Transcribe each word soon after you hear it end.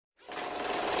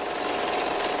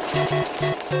Okay,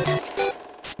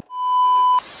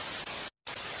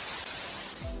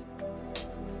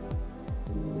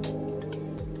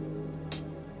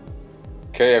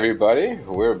 everybody,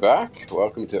 we're back.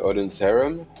 Welcome to Odin's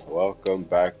Harem. Welcome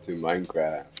back to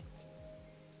Minecraft.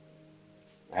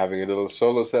 Having a little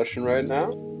solo session right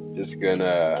now. Just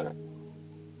gonna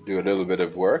do a little bit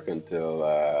of work until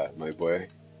my boy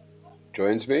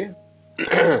joins me.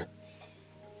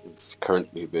 He's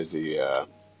currently busy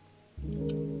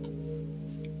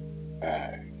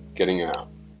getting a.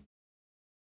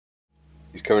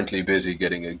 He's currently busy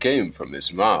getting a game from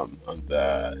his mom on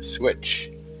the Switch.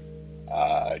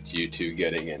 Due to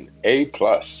getting an A+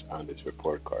 on his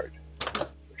report card,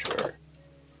 which we're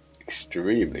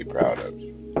extremely proud of,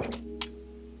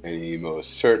 and he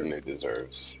most certainly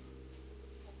deserves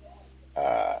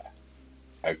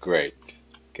a great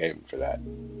game for that.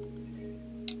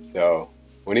 So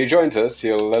when he joins us,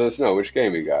 he'll let us know which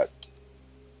game he got.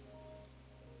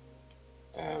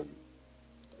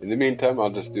 In the meantime,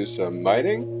 I'll just do some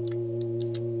mining.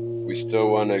 We still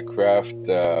want to craft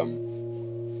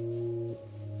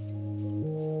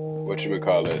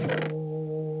whatchamacallit.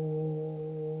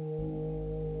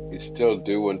 We still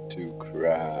do want to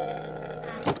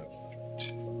craft.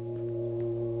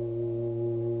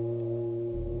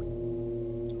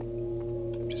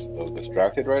 I'm just a little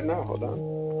distracted right now. Hold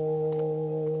on.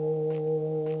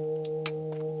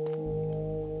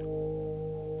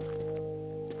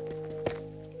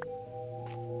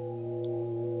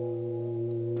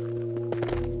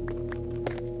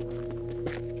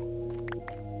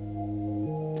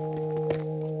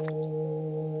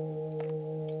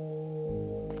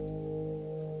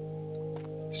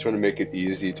 Just want to make it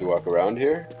easy to walk around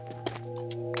here.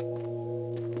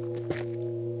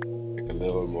 Make it a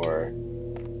little more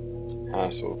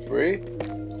hassle-free.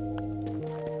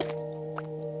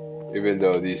 Even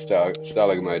though these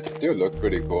stalagmites do look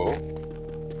pretty cool.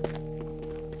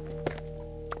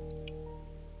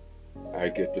 I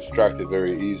get distracted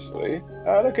very easily.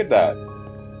 Ah, look at that.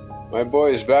 My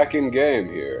boy is back in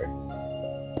game here.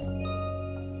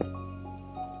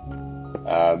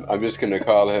 I'm just going to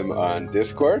call him on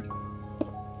Discord.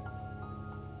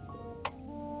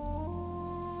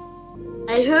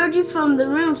 I heard you from the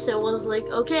room, so I was like,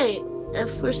 okay,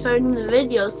 if we're starting the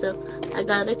video, so I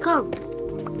gotta come.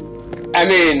 I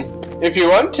mean, if you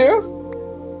want to.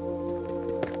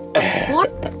 Of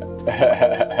course.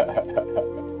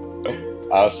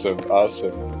 Awesome,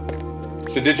 awesome.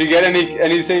 So did you get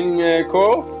anything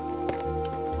cool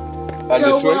on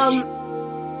the Switch?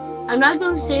 I'm not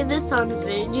going to say this on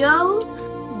video,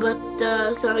 but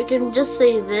so I can just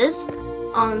say this.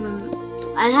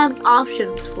 I have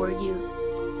options for you.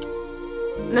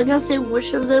 I'm not going to say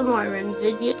which of them are in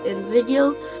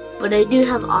video, but I do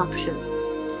have options.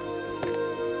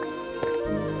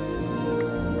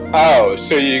 Oh,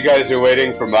 so you guys are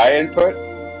waiting for my input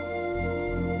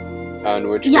on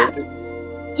which game to...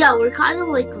 Yeah, we're kind of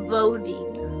like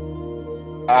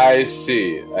voting. I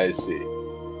see.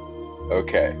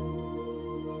 Okay.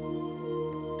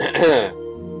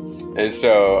 And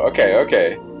so,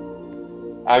 okay.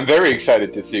 I'm very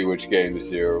excited to see which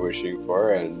games you're wishing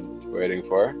for and waiting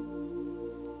for.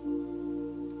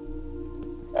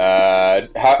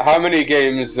 How many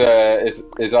games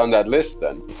is on that list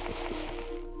then?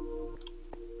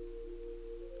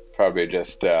 Probably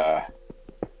just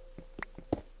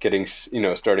getting,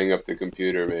 starting up the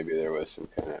computer. Maybe there was some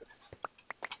kind of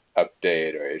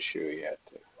update or issue you had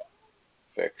to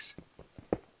fix.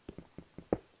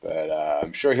 But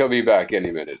I'm sure he'll be back any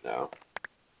minute now.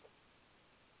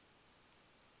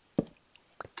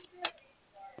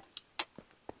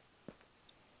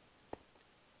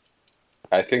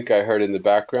 I think I heard in the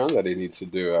background that he needs to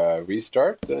do a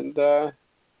restart, and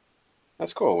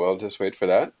that's cool. We'll just wait for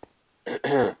that.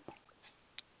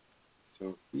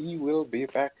 So he will be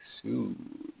back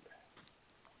soon.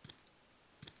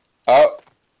 Oh.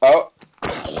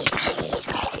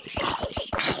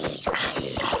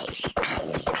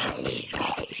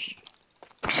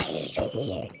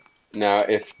 Now,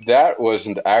 if that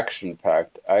wasn't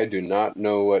action-packed, I do not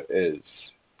know what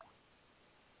is.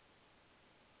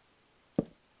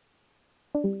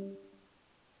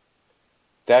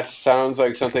 That sounds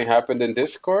like something happened in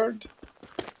Discord.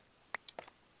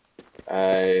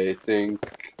 I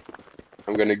think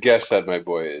I'm gonna guess that my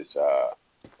boy is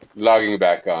logging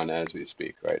back on as we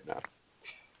speak right now.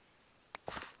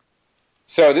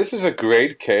 So this is a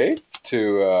great cave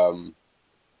to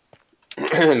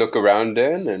look around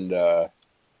in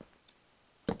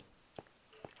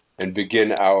and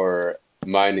begin our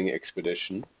mining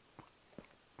expedition.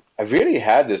 I really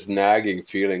had this nagging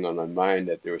feeling on my mind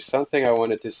that there was something I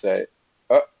wanted to say.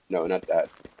 Oh, No, not that.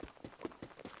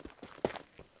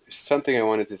 There's something I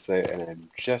wanted to say, and I'm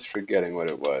just forgetting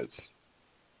what it was.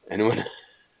 And when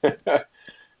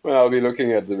when I'll be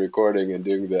looking at the recording and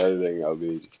doing the editing, I'll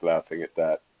be just laughing at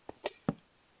that.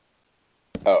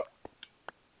 Oh.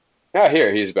 Ah,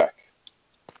 here, he's back.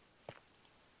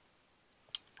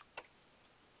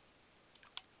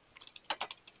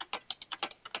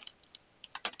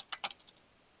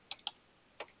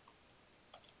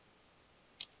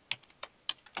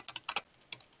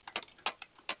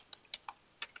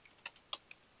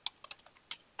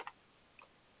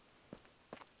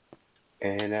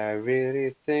 And I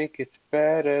really think it's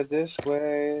better this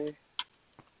way.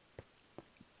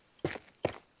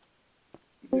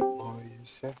 The more you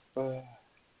suffer.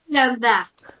 Yeah, I'm back.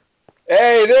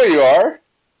 Hey, there you are.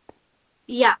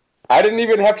 Yeah. I didn't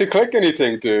even have to click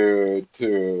anything to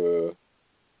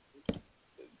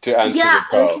answer the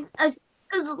call.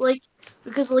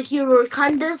 Because you were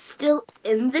kinda still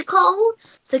in the call,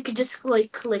 so I could just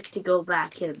like click to go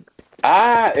back in.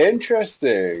 Ah,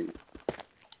 interesting.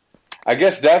 I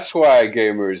guess that's why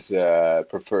gamers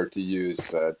prefer to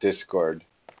use Discord,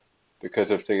 because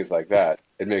of things like that.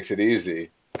 It makes it easy.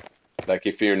 Like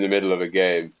if you're in the middle of a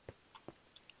game.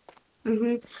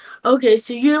 Okay,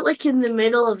 so you're like in the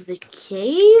middle of the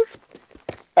cave?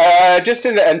 Just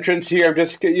in the entrance here, I'm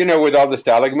just, with all the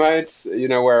stalagmites,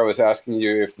 where I was asking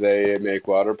you if they make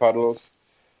water puddles.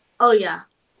 Oh, yeah.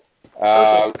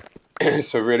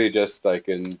 So really just like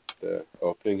in the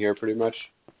opening here, pretty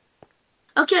much.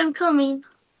 Okay, I'm coming.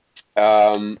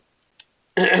 And,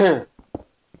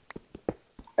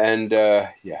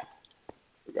 yeah.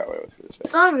 Forgot what I was going to say.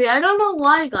 Sorry, I don't know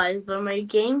why, guys, but my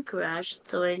game crashed,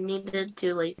 so I needed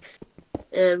to,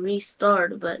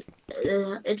 restart, but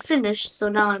it finished, so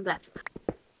now I'm back.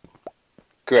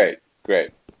 Great.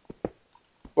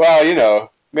 Well,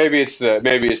 maybe it's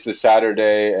the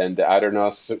Saturday and the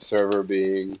adventurous server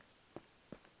being.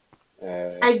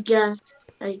 I guess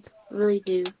I really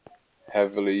do.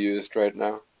 Heavily used right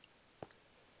now.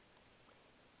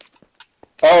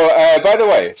 Oh, by the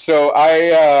way, so I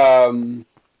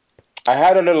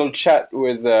had a little chat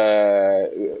with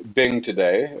Bing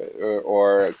today,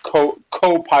 or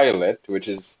co-pilot, which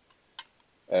is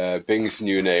Bing's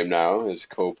new name now, is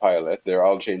co-pilot. They're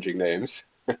all changing names.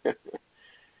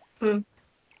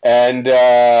 And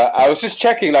I was just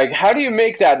checking, like, how do you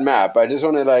make that map? I just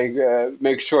want to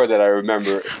make sure that I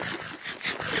remember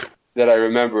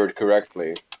it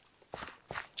correctly.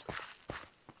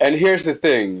 And here's the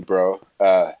thing, bro.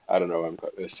 I don't know,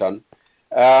 son.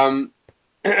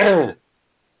 The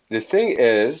thing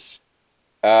is,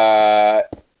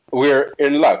 we're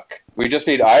in luck. We just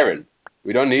need iron.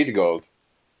 We don't need gold.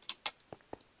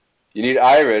 You need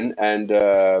iron and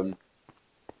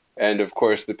of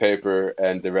course the paper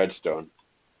and the redstone.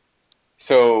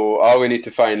 So all we need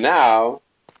to find now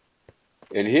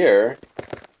in here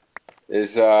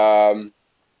is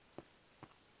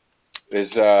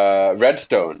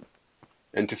redstone.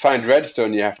 And to find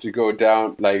redstone, you have to go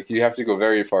down, you have to go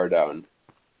very far down.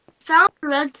 Found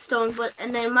redstone,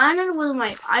 and I mined it with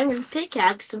my iron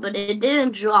pickaxe, but it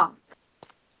didn't drop.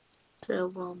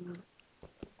 So,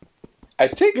 I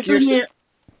think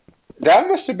that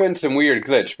must have been some weird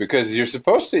glitch, because you're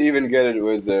supposed to even get it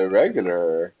with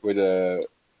a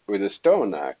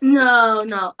stone axe.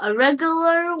 No, a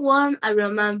regular one, I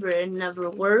remember it never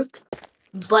worked,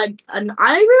 but an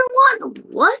iron one,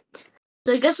 what?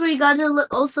 So I guess we gotta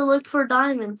also look for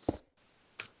diamonds.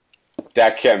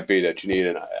 That can't be that you need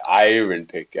an iron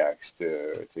pickaxe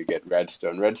to get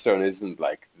redstone. Redstone isn't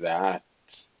like that.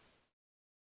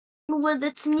 With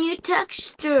its new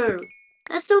texture.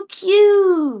 That's so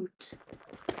cute.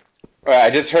 I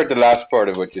just heard the last part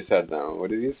of what you said now. What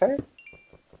did you say?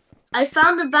 I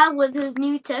found a bat with his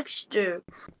new texture.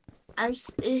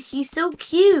 He's so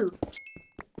cute.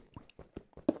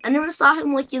 I never saw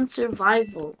him in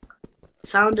survival.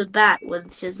 Found a bat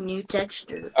with his new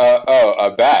texture.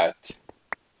 A bat?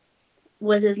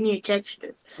 With his new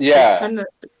texture. Yeah. It's kind of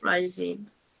surprising.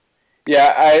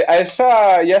 Yeah, I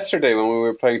saw yesterday when we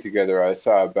were playing together, I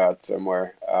saw a bat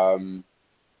somewhere. I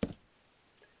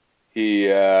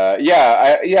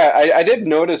did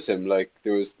notice him,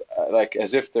 there was,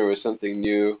 as if there was something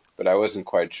new, but I wasn't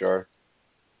quite sure.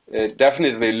 It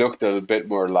definitely looked a bit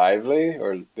more lively,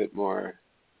 or a bit more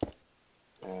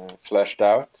fleshed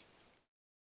out.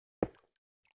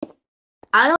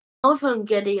 I don't know if I'm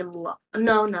getting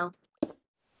no.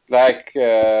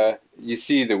 You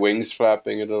see the wings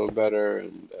flapping a little better,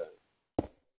 and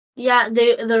yeah,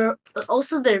 they're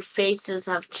also their faces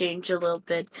have changed a little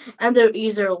bit, and their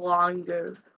ears are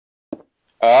longer.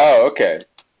 Oh, okay.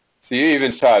 So you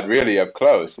even saw it really up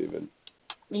close, even.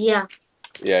 Yeah.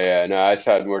 Yeah. No, I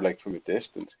saw it more like from a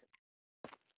distance.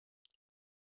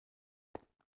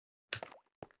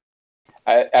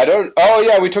 I don't. Oh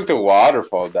yeah, we took the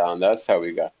waterfall down. That's how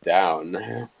we got down.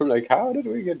 I'm like, how did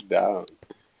we get down?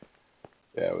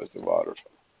 Yeah, it was the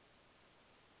waterfall.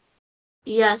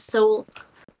 Yeah, so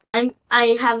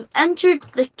I have entered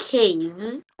the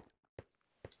cave.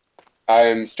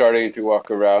 I'm starting to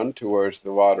walk around towards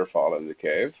the waterfall in the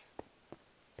cave.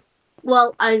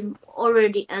 Well, I've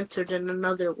already entered in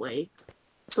another way.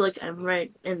 So like I'm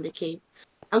right in the cave.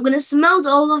 I'm gonna smelt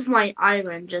all of my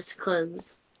iron just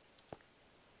cause.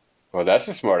 Well, that's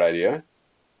a smart idea.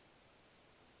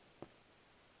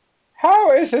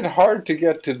 How is it hard to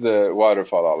get to the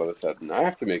waterfall all of a sudden? I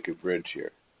have to make a bridge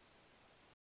here.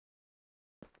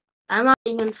 I'm not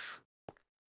even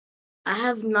I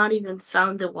have not even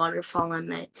found the waterfall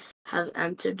and I have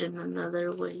entered in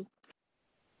another way.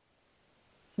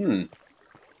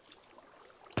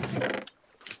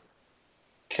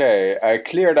 Okay, I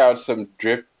cleared out some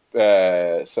some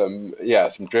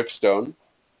dripstone.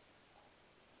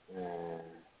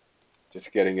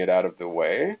 Just getting it out of the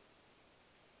way,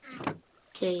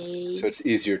 Okay. so it's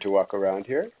easier to walk around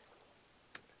here.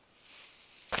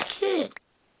 Okay.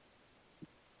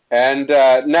 And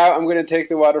now I'm going to take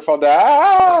the waterfall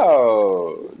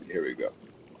down. Here we go.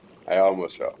 I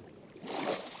almost fell.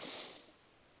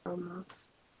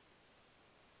 Almost.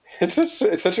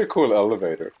 It's such a cool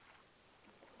elevator.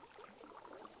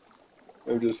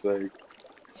 I'm just like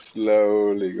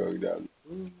slowly going down.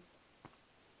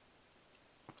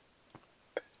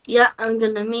 Yeah, I'm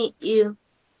gonna meet you.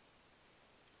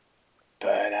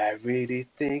 But I really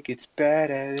think it's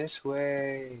better this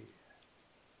way.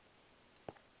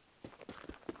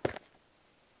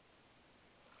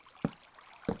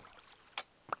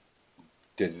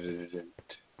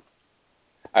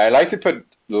 I like to put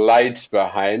lights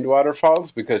behind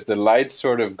waterfalls because the light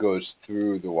sort of goes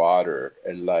through the water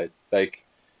and like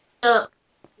Uh,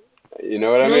 you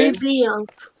know what I mean? maybe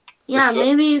yeah, So,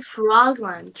 maybe frog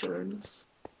lanterns.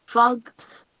 Frog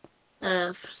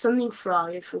something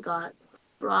frog, I forgot.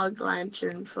 Frog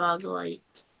lantern, frog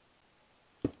light.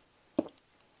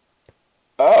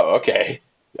 oh, okay.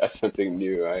 That's something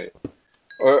new.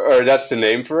 Or that's the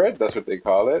name for it. That's what they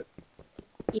call it.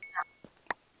 Yeah.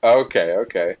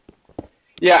 Okay.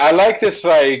 Yeah, I like this.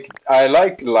 I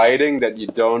like lighting that you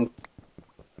don't.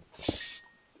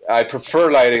 I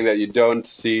prefer lighting that you don't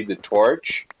see the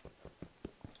torch,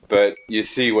 but you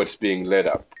see what's being lit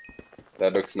up.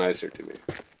 That looks nicer to me.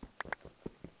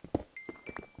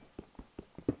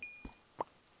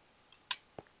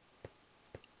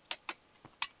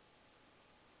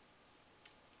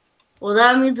 Well,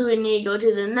 that means we need to go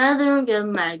to the nether and get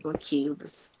magma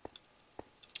cubes.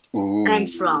 Ooh.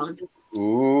 And frogs.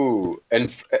 Ooh.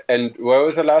 And what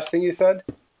was the last thing you said?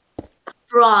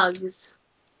 Frogs.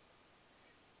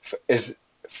 Is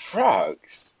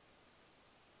frogs?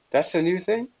 That's a new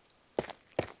thing?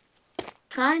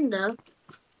 Kinda.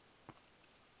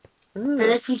 Hmm. And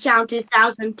if you count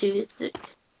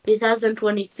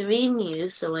 2023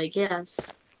 news, so I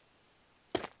guess.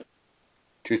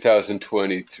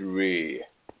 2023.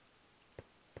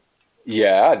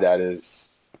 Yeah,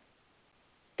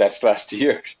 that's last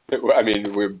year. I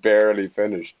mean, we're barely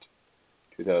finished.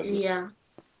 Yeah.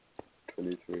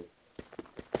 2023.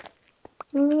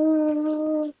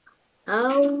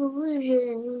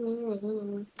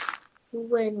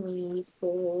 When we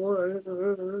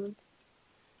fall.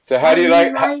 So how do you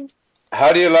like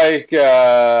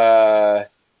the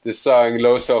song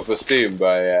 "Low Self Esteem"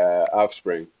 by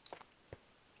Offspring?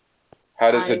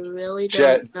 How does I the really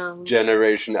don't know.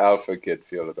 Generation Alpha kid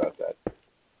feel about that?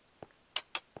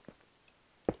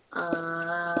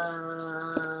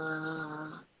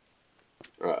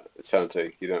 It sounds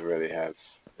like you don't really have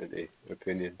any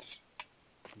opinions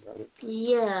about it.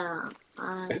 Yeah,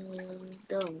 I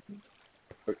don't.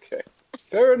 Okay,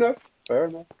 fair enough.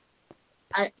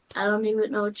 I don't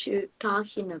even know what you're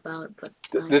talking about, but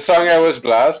The song I was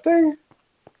blasting?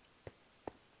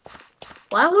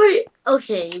 why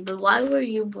were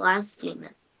you blasting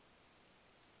it?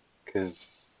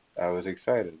 Because I was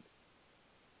excited.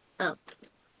 Oh.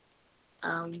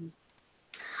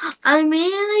 I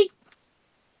mean, I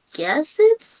guess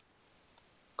it's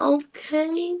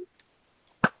okay.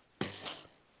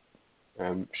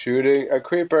 I'm shooting a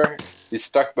creeper. He's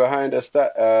stuck behind a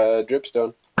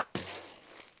dripstone.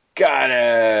 Got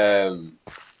him!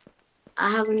 I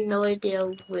have no idea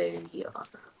where you are.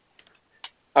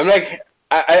 I'm like,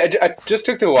 I just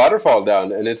took the waterfall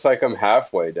down, and it's like I'm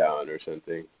halfway down or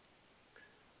something.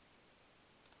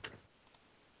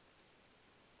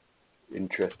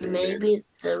 Interesting. Maybe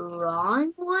the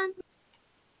wrong one?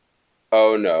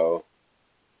 Oh no.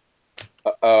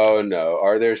 Oh no.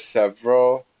 Are there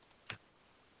several?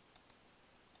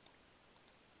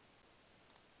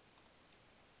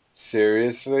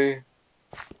 Seriously?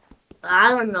 I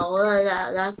don't know.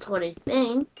 That's what I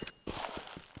think.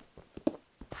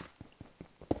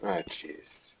 Ah,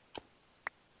 jeez.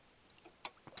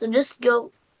 So just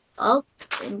go up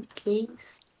in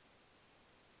case.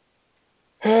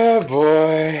 Oh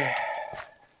boy.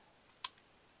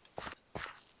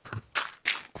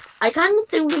 I kind of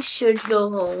think we should go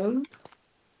home.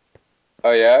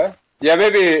 Oh yeah? Yeah,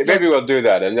 maybe Yeah, we'll do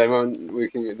that, and then we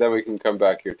can come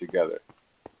back here together.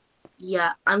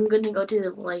 yeah. I'm gonna go to the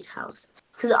lighthouse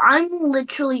because I'm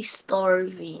literally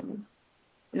starving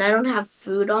and I don't have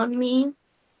food on me.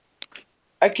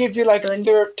 I gave you like So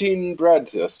 13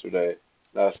 breads last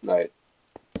night.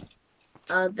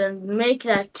 then make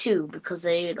that 2 because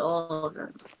I ate all of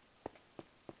them.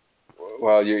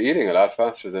 Well, you're eating a lot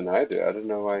faster than I do. I don't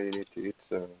know why you need to eat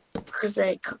so.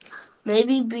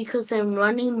 Maybe because I'm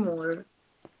running more.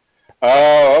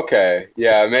 Oh, okay.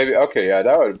 Yeah, maybe. Okay,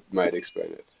 yeah, might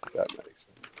explain it. That might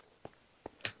explain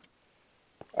it.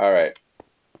 All right.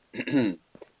 I'm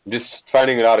just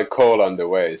finding a lot of coal on the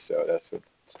way, so that's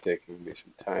what's taking me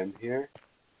some time here.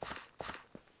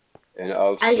 And I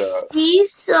also, see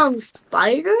some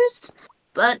spiders,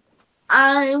 but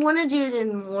I want to do it in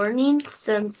the morning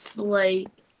since like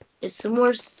it's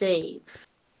more safe.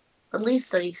 At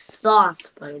least I saw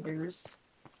spiders.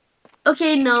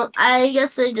 Okay, no, I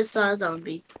guess I just saw a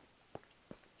zombie.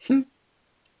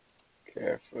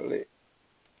 carefully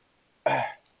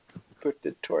put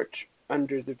the torch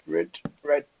under the bridge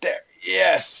right there.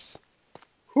 Yes!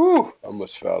 Whew!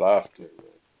 Almost fell off.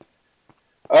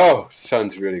 Oh,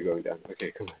 sun's really going down.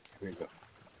 Okay, come on. Here we go.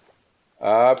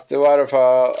 Up the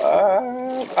waterfall.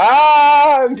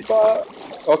 I'm fall.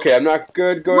 Okay, I'm not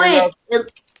good going Wait, up.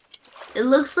 it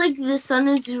looks like the sun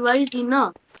is rising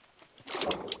up.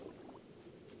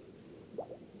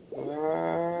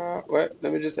 Wait,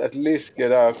 let me just at least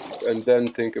get up and then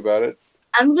think about it.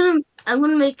 I'm gonna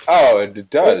make Oh, it it.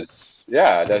 does.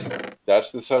 Yeah,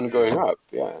 that's the sun going up.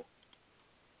 Yeah.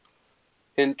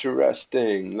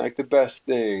 Interesting. Like the best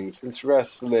thing since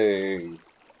wrestling.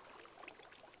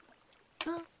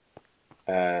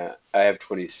 I have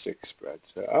 26 bread.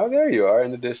 So, oh, there you are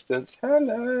in the distance.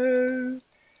 Hello.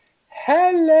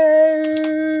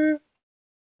 Hello.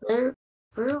 Where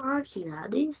are you? How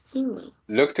do you see me?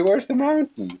 Look towards the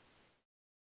mountain.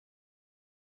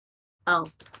 Oh,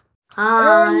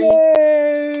 hi,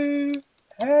 Hello.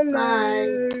 hi,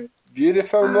 Hello.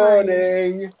 Beautiful hi.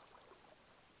 morning.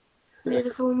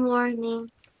 Beautiful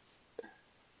morning.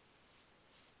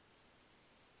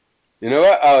 You know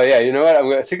what? Oh yeah, you know what?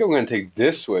 I think I'm gonna take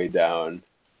this way down,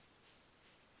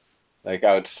 like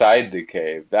outside the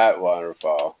cave. That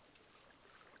waterfall.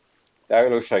 That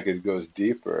looks like it goes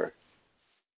deeper.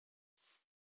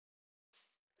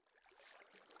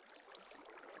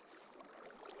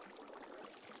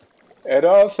 It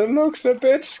also looks a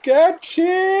bit sketchy.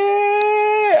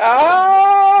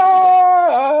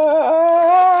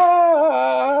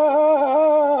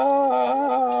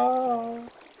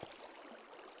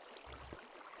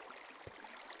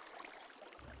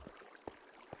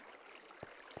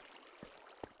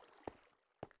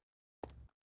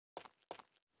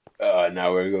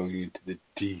 Now we're going into the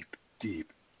deep,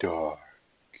 deep dark.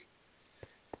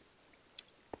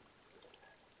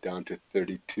 Down to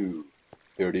 32,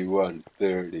 31,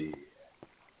 30,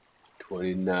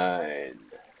 29,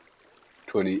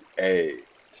 28.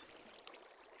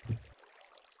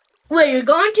 Wait, you're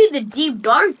going to the deep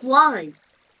dark? Why?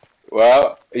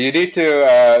 Well, you need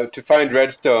to find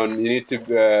redstone. You need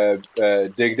to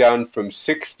dig down from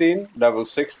 16, level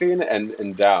 16,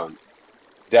 and down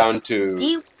to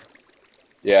Deep,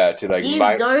 to like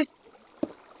deep dark,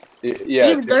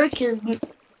 yeah deep dark is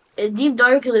deep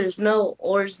dark. There's no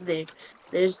ores there.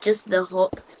 There's just the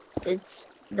whole. It's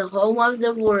the home of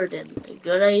the warden. A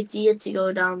good idea to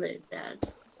go down there, Dad.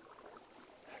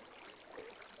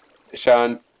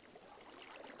 Sean,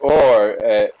 or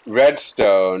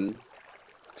redstone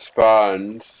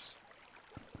spawns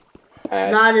at.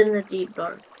 Not in the deep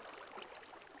dark.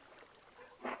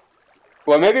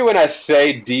 Well, maybe when I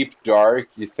say deep dark,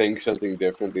 you think something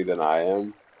differently than I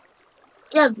am.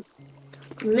 Yeah,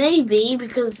 maybe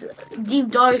because deep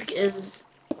dark is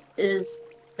the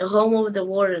home of the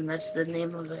warden. That's the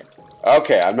name of it.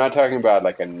 Okay, I'm not talking about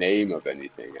like a name of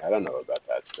anything. I don't know about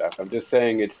that stuff. I'm just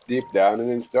saying it's deep down and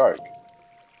it's dark.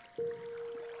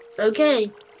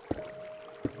 Okay.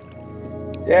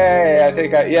 Yay!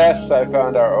 Yes, I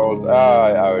found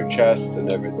our chest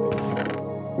and everything.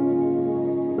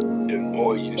 The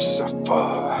more you suffer.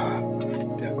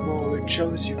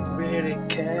 shows you really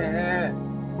care.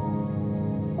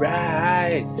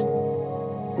 Right.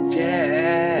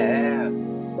 Yeah.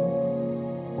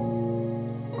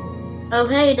 Oh,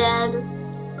 hey, Dad.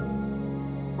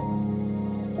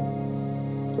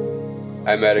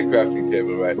 I'm at a crafting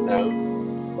table right now.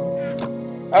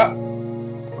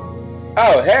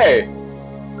 Oh, hey.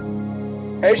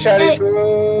 Hey, Shiny Hey.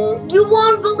 Poo. You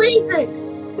won't believe it!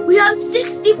 We have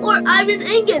 64 iron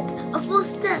ingots! A full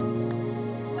stack!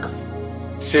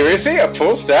 Seriously? A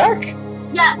full stack?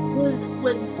 Yeah,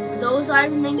 with those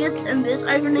iron ingots and this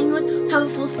iron ingot, have a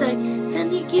full stack.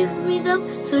 Can you give me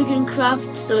them so we can craft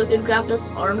us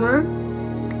armor?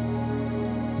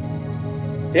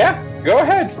 Yeah, go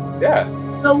ahead. Yeah.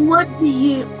 So what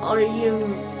are you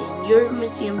missing? You're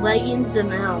missing leggings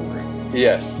and a helmet.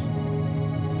 Yes.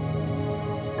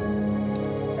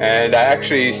 And I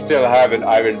actually still have an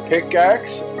iron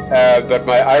pickaxe, but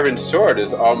my iron sword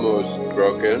is almost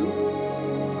broken.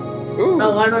 Ooh.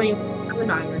 Oh, I don't even have an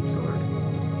iron sword.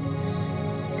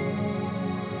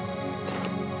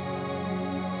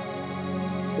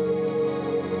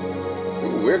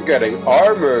 Ooh, we're getting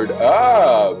armored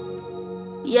up.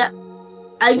 Yeah,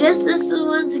 I guess this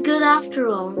was good after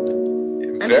all.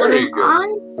 And Very what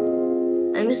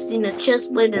good. I'm missing a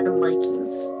chest plate and a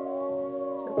leggings.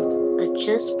 So, a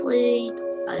chest plate,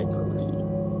 I believe.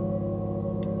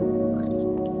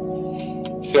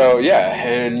 So yeah,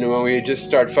 and when we just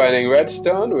start finding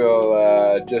redstone,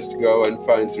 we'll just go and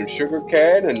find some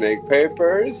sugarcane and make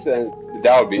papers, and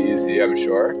that'll be easy, I'm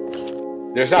sure.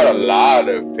 There's not a lot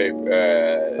of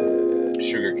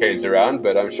sugar canes around,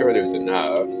 but I'm sure there's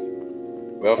enough.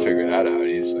 We'll figure that out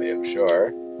easily, I'm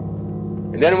sure.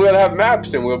 And then we'll have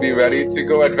maps and we'll be ready to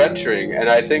go adventuring. And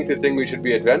I think the thing we should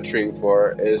be adventuring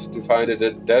for is to find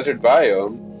a desert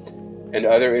biome and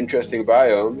other interesting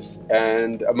biomes,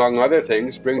 and among other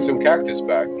things, bring some cactus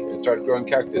back and start growing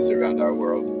cactus around our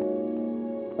world.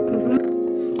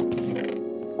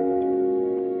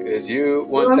 Because you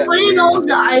want I'm that. putting all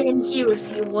the iron here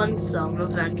if you want some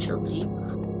eventually.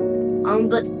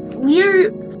 But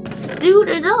we're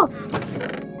suited up.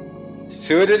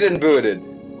 Suited and booted.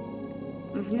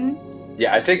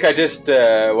 Yeah, I think I just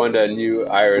want a new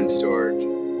iron sword.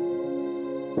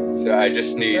 So I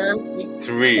just need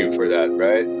 3 for that,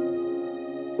 right?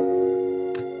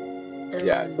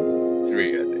 Yeah,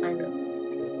 3, I think.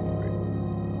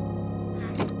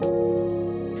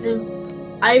 The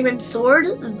iron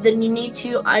sword, then you need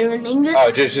 2 iron ingots.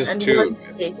 Oh, just 2.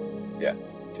 Yeah,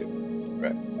 2.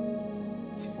 Right.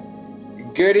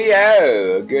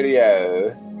 Goody-o,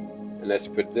 goody-o. And let's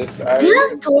put this iron. Do you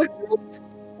have torches?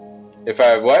 If I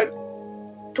have what?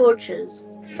 Torches.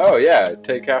 Oh yeah,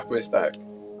 take half my stack.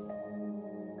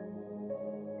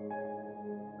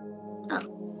 Oh,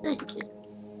 thank you.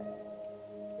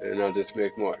 And I'll just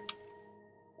make more.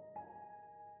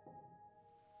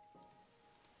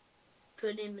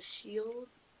 Put in the shield.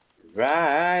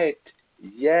 Right.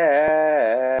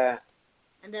 Yeah.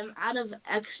 And I'm out of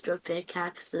extra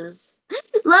pickaxes.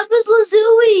 Lapis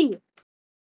lazuli!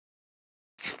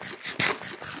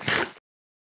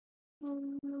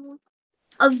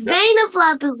 A vein of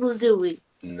lapis lazuli.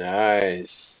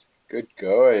 Nice. Good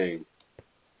going.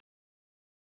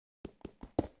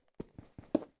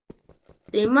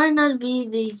 They might not be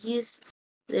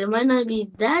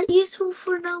that useful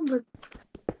for now, but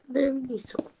they're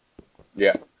useful.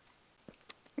 Yeah.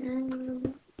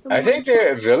 I think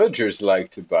the villagers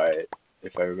like to buy it,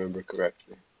 if I remember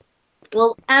correctly.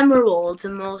 Well, emeralds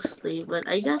mostly, but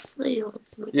I guess they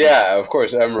also. Yeah, of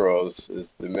course, emeralds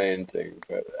is the main thing,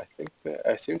 but I think that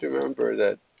I seem to remember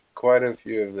that quite a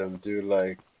few of them do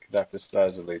like lapis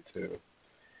lazuli too.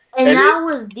 And now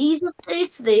with these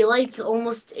updates, they like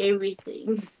almost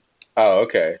everything. Oh,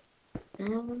 okay.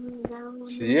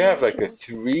 So you have like a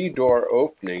 3-door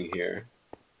opening here.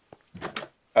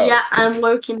 Oh. Yeah, I'm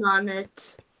working on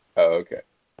it. Oh, okay.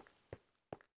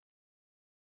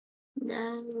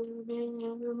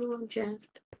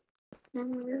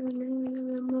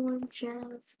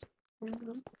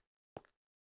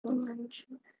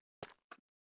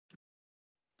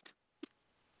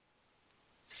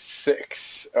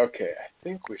 Six. Okay, I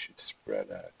think we should spread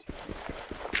out.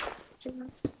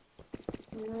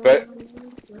 But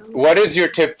what is your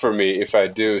tip for me if I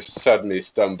do suddenly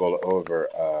stumble over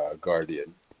a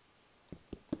guardian?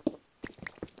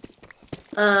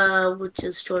 Which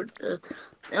is short.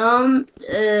 Run.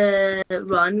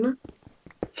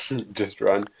 Just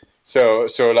run. So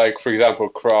like for example,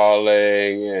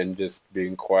 crawling and just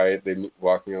being quietly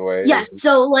walking away. Yeah.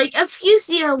 So like if you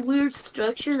see a weird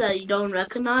structure that you don't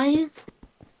recognize,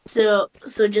 so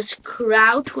just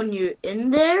crouch when you're in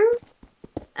there,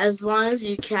 as long as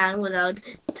you can without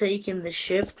taking the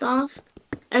shift off.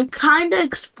 And kind of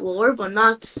explore, but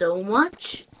not so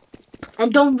much.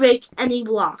 And don't break any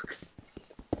blocks.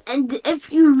 And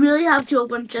if you really have to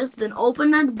open chests, then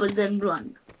open it, but then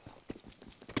run.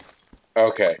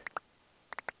 Okay.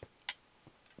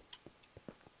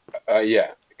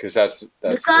 Yeah, because that's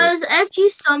Because if you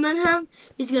summon him,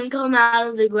 he's gonna come out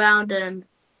of the ground and,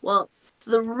 well,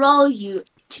 throw you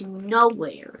to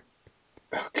nowhere.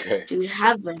 okay. To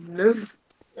heaven.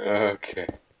 Okay.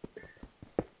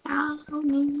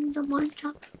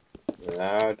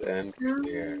 Loud and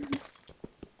clear.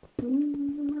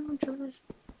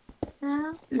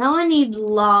 Now I need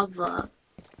lava.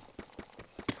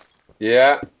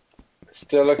 Yeah.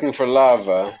 Still looking for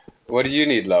lava. What do you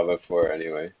need lava for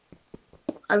anyway?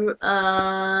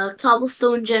 A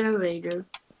cobblestone generator.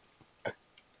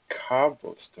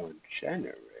 Cobblestone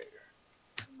generator.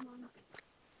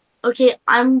 Okay,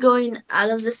 I'm going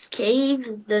out of this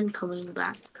cave, then coming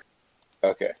back.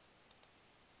 Okay.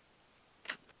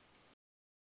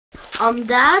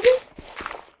 Dad,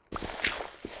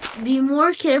 be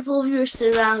more careful of your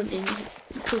surroundings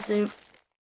because they're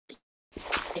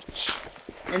rich.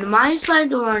 On my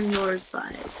side or on your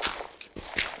side?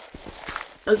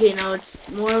 Okay, no, it's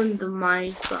more on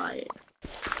my side.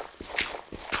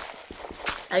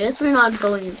 I guess we're not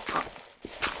going up.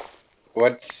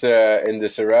 What's in the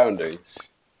surroundings?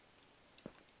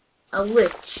 A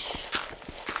witch.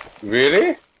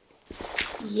 Really?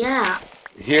 Yeah.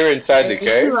 Here inside the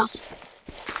caves?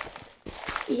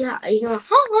 Yeah, I hear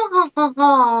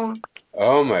ha.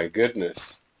 Oh my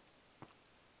goodness.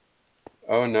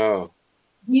 Oh no.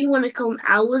 Do you want to come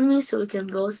out with me so we can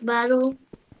both battle?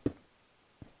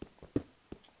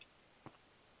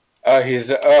 Oh,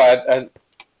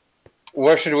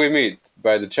 where should we meet?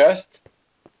 By the chest?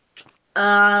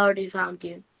 I already found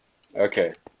you.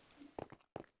 Okay.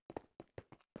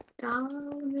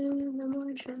 Down in the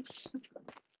mine shaft.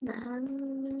 Down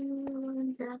in the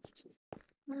mine shaft.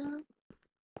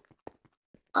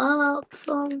 Up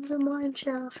from the mine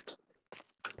shaft.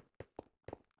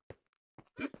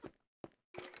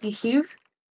 You hear?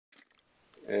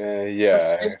 Yeah.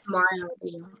 It's just my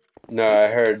audio. No, I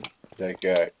heard like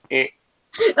eh.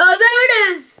 Oh, there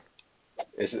it is!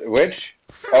 Is it which?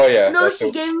 Oh yeah. No,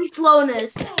 she gave me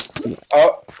slowness.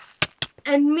 Oh.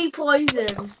 And me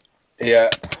poison. Yeah.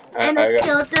 And a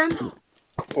skeleton.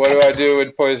 What do I do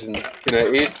with poison? Can I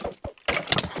eat?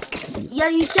 Yeah,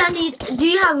 you can eat. Do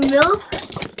you have milk?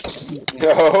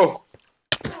 No.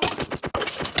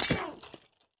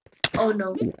 Oh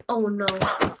no. Oh no.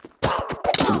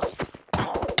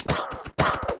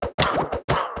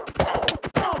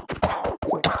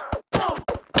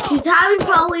 She's having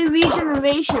probably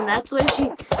regeneration. That's why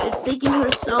it's taking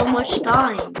her so much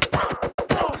time.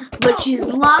 But she's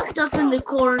locked up in the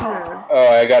corner. Oh,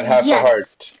 I got half a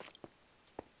heart.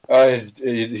 Oh,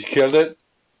 you killed it?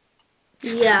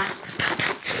 Yeah.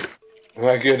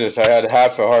 My goodness, I had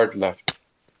half a heart left.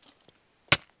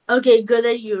 Okay, good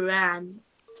that you ran.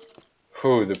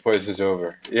 Whew, the poison's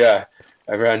over. Yeah,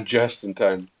 I ran just in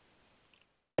time.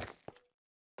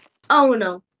 Oh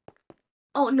no.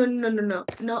 Oh no no no no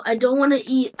no! I don't want to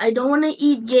eat. I don't want to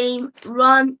eat. Game.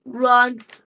 Run run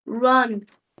run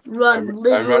run.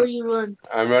 Literally run.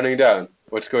 I'm running down.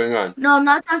 What's going on? No, I'm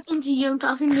not talking to you. I'm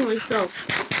talking to myself.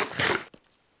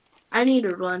 I need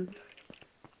to run.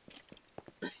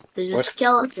 There's a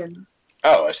skeleton.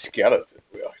 Oh, a skeleton.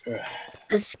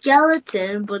 A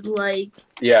skeleton, but like.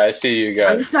 Yeah, I see you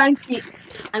guys.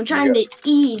 I'm trying to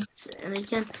eat, and I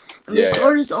can't. And my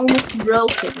sword is almost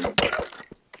broken.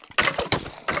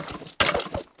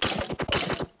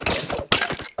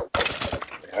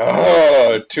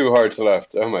 Oh, 2 hearts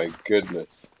left. Oh my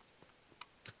goodness.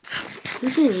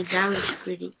 You're getting damaged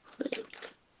pretty quick.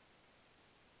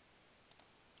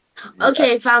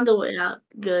 Okay, I found a way out.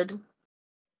 Good.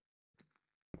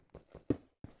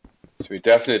 So we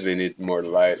definitely need more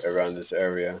light around this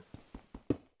area.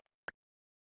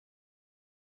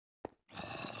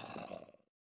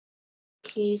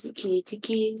 Cute, cute,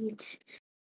 cute.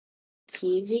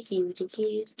 Cute, cute, cute,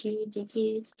 cute, cute,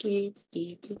 cute,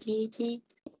 cute, cute.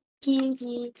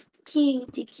 Cutie, cutie,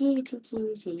 cutie,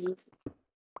 cutie.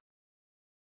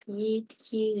 Cute,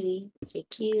 cutie, cutie,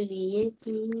 cutie,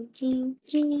 cute,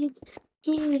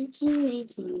 cutie,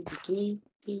 cutie,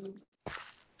 cutie.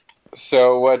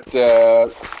 So what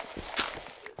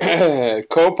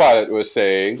Copilot was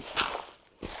saying,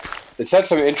 it said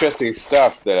some interesting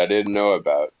stuff that I didn't know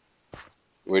about,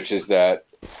 which is that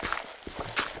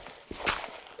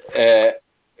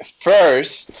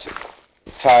first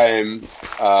time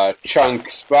chunk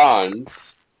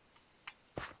spawns,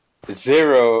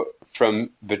 0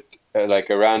 from like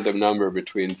a random number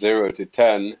between 0 to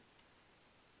 10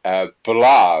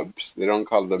 blobs, they don't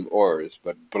call them ores,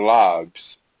 but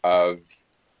blobs of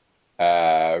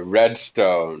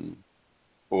redstone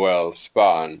will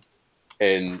spawn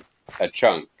in a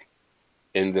chunk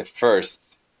in the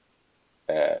first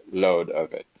load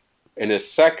of it. In a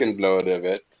second load of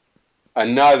it,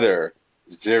 another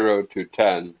 0 to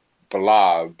 10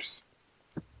 blobs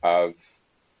of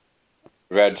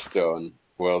redstone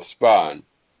will spawn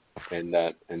in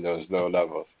those low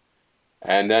levels.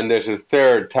 And then there's a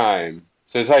third time.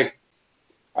 So it's like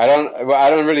I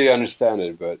don't really understand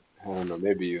it, but I don't know,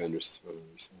 maybe you understand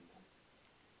that.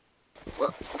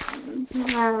 Well,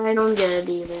 I don't get it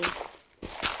either.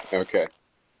 Okay.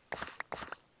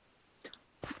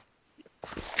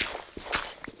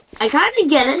 I kind of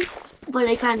get it, but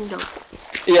I kind of don't.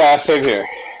 Yeah, same here.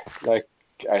 Like,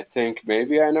 I think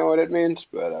maybe I know what it means,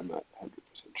 but I'm not 100%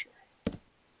 sure.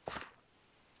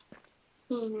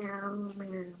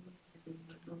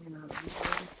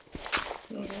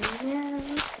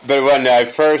 But when I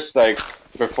first, like,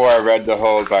 before I read the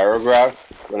whole virograph,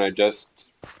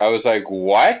 I was like,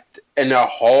 what? In a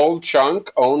whole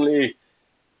chunk, only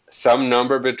some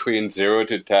number between 0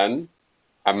 to 10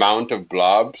 amount of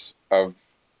blobs of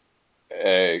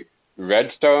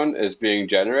redstone is being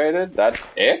generated? That's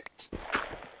it?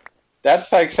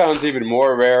 That's like sounds even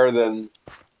more rare than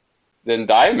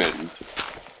diamond.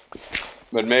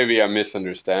 But maybe I'm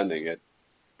misunderstanding it.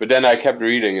 But then I kept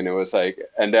reading and it was like,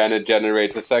 and then it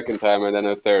generates a second time and then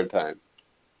a third time.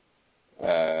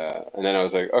 And then I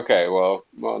was like, okay, well,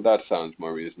 that sounds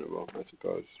more reasonable, I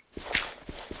suppose.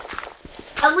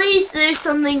 At least there's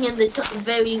something in the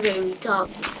very, very top.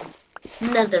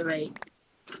 Netherite.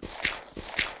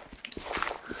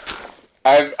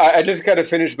 I just got to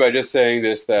finish by just saying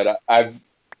this, that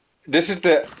this is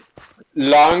the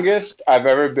longest I've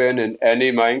ever been in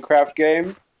any Minecraft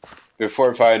game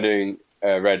before finding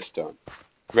redstone.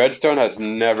 Redstone has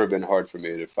never been hard for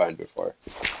me to find before.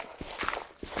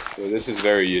 So this is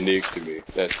very unique to me,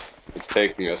 that it's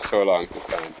taking us so long to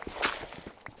find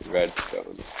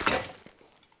redstone.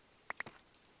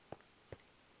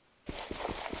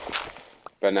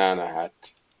 Banana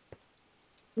hat.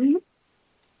 Mm-hmm.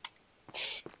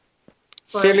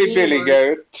 Silly Billy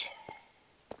Goat.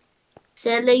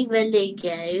 Silly Billy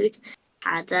Goat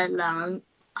had a long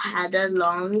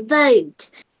boat.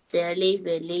 Silly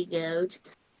Billy Goat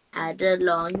had a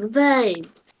long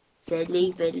boat.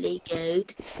 Silly Billy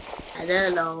Goat had a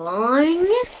long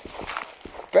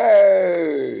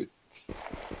boat.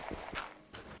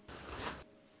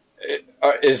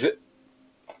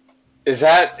 Is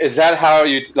that how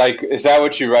you like? Is that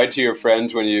what you write to your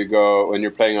friends when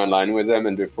you're playing online with them,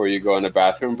 and before you go on a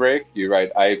bathroom break, you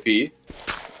write IP?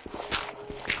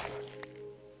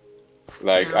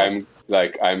 Like no.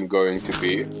 I'm going to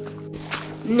be.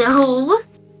 No.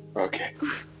 Okay.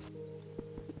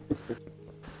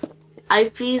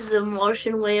 IP is the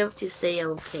Martian way of to say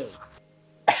okay.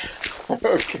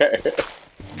 Okay.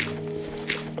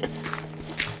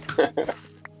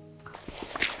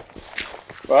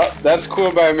 Well, that's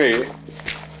cool by me.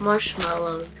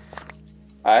 Marshmallows.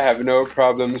 I have no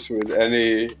problems with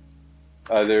any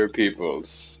other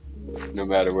peoples, no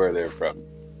matter where they're from.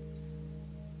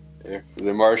 If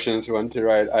the Martians want to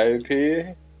write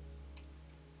IP,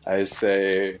 I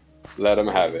say let them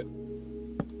have it.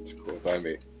 It's cool by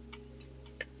me.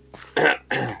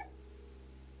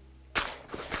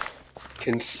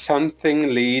 Can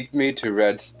something lead me to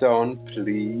redstone,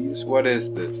 please? What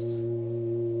is this?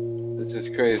 This is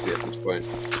crazy at this point.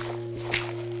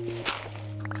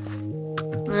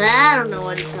 I don't know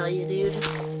what to tell you, dude.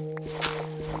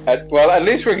 Well, at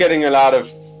least we're getting a lot of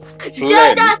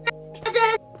flint.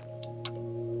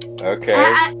 Okay.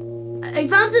 I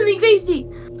found something crazy.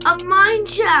 A mine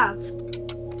shaft.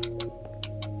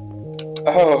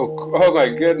 Oh my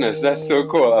goodness, that's so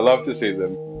cool. I love to see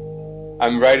them.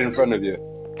 I'm right in front of you.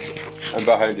 I'm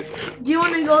behind you. Do you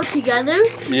want to go together?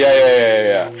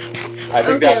 Yeah. I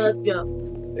think okay, let's go.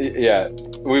 Yeah,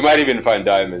 we might even find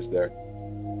diamonds there.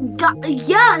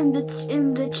 Yeah, in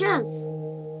the chest.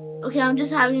 Okay, I'm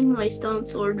just having my stone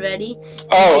sword ready.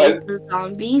 The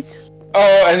zombies.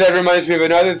 Oh, and that reminds me of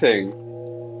another thing.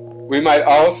 We might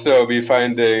also be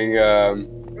finding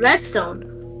redstone,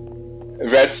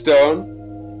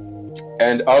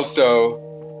 and also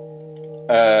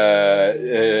a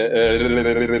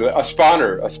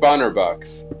spawner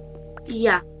box.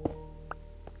 Yeah,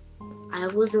 I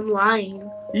wasn't lying.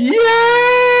 Yay!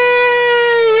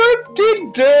 What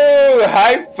did do?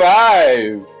 High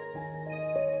five!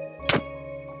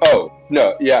 Oh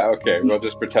no, yeah, okay. We'll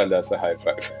just pretend that's a high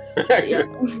five. Yeah.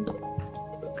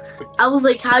 I was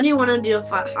like, how do you want to do a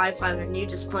high five? And you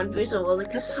just punched me, so I was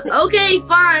like, okay,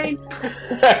 fine.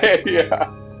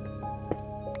 Yeah.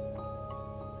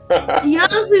 You know,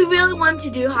 if we really want to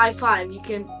do high five, you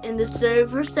can, in the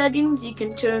server settings, you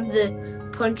can turn the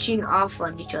punching off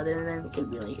on each other, and then it can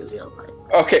be like a real fight.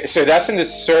 Okay, so that's in the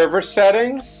server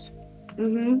settings?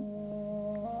 Mm-hmm.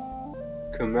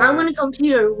 Command. I'm gonna come to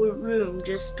your room,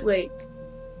 just wait.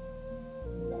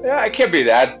 Yeah, it can't be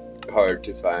that hard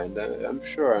to find. I'm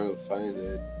sure I'll find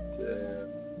it.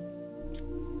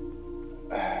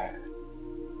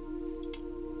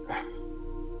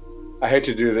 I hate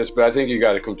to do this, but I think you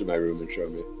gotta come to my room and show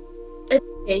me.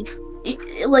 Okay.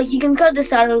 Like, you can cut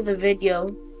this out of the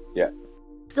video. Yeah.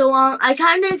 So, I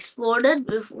kind of explored it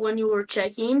when you were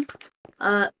checking.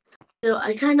 So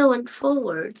I kind of went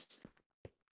forwards.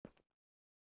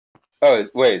 Oh,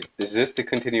 wait, is this the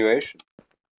continuation?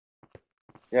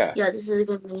 Yeah. Yeah, this is a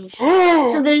continuation.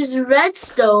 So there's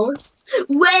redstone.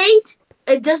 Wait!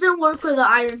 It doesn't work with the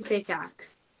iron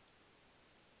pickaxe.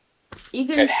 You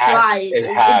can try. It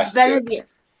has better to. be.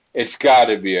 It's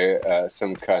gotta be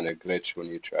some kind of glitch when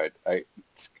you try it.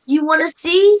 You want to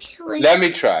see? Like, Let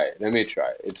me try.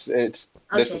 It's okay.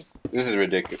 this is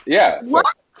ridiculous. Yeah. What?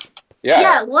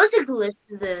 Yeah, it was a glitch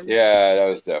then. Yeah, that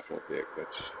was definitely a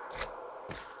glitch.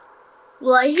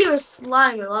 Well, I hear a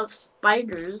slime. I love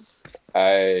spiders.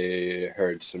 I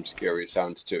heard some scary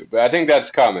sounds too, but I think that's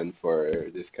common for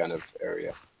this kind of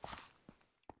area.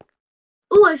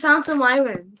 Ooh, I found some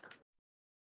iron.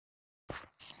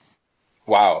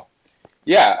 Wow.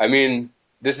 Yeah, I mean,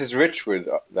 this is rich with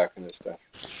that kind of stuff.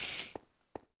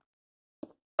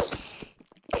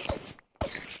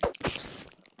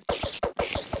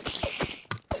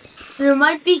 There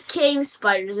might be cave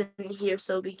spiders in here,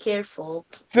 so be careful.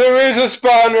 There is a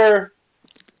spawner!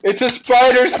 It's a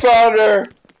spider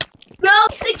spawner! No,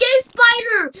 it's a cave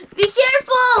spider! Be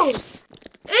careful!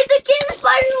 It's a cave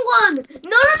spider one!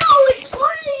 No, it's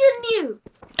poisoning you!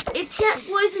 It can't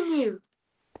poison you.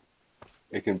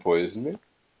 It can poison me?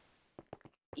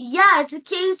 Yeah, it's a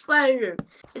cave spider.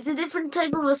 It's a different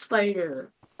type of a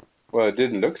spider. Well, it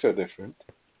didn't look so different.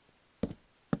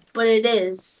 But it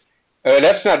is.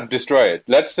 Let's not destroy it.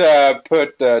 Let's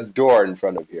put a door in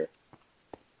front of here.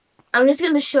 I'm just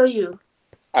gonna show you.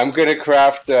 I'm gonna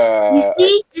craft. You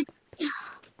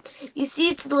see,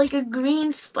 it's like a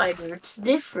green spider. It's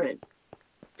different.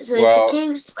 So it's a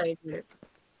cave spider.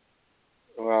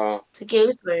 Well, it's a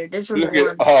cave spider. Different. Look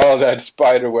at all that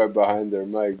spider web behind there.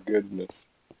 My goodness.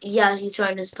 Yeah, he's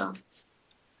trying to stop us.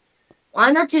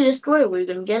 Why not to destroy it? We're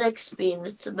gonna get XP, and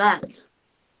it's bad.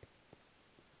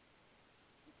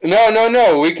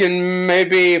 No. We can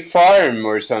maybe farm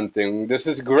or something. This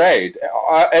is great.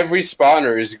 Every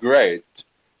spawner is great.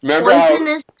 Remember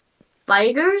poisonous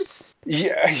spiders?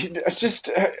 Yeah,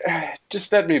 just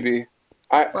let me be.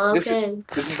 Okay.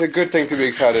 This is a good thing to be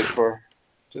excited for.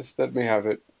 Just let me have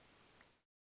it.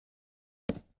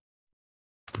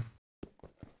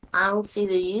 I don't see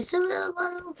the use of it,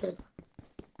 but okay.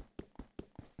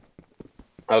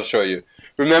 I'll show you.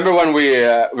 Remember when we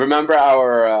remember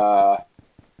our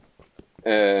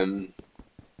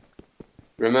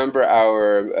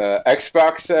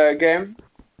Xbox game?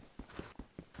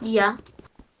 Yeah.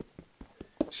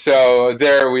 So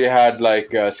there we had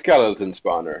like a skeleton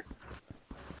spawner.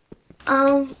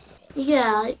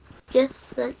 Yeah, I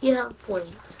guess that you have a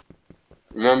point.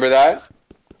 Remember that?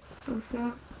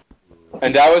 Mhm.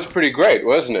 And that was pretty great,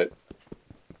 wasn't it?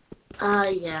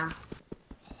 Yeah.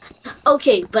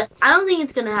 Okay, but I don't think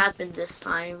it's gonna happen this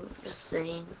time. Just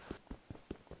saying.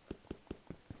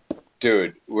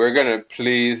 Dude, we're gonna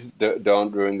please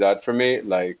don't ruin that for me.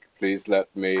 Like, please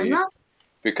let me. I'm not.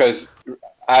 Because,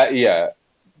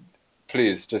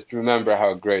 please just remember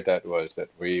how great that was. That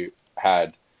we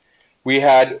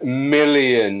had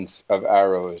millions of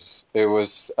arrows. It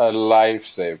was a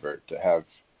lifesaver to have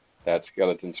that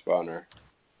skeleton spawner.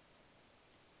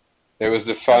 It was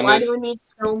the funnest. Why do we need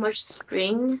so much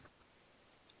string?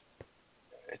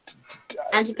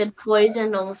 And you could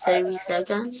poison almost every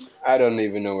second. I don't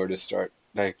even know where to start.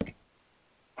 Like,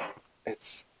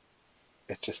 it's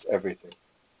just everything.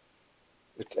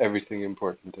 It's everything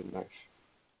important in life.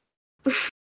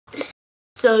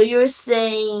 So you're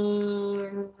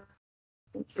saying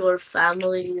your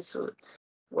family is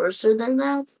worse than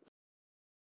that?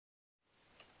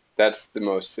 That's the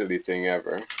most silly thing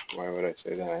ever. Why would I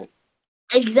say that?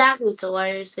 Exactly. So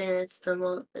why are you saying it's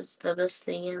the best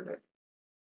thing ever?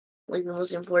 Like the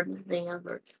most important thing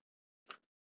ever.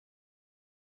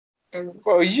 And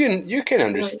well, you can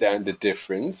understand the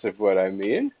difference of what I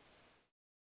mean.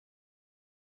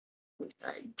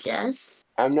 I guess.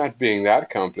 I'm not being that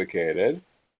complicated.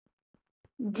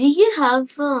 Do you have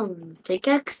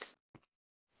pickaxe?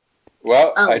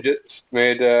 Well, I Oh, just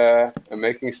made. I'm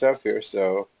making stuff here,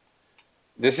 so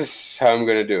this is how I'm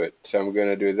gonna do it. So I'm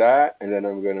gonna do that, and then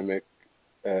I'm gonna make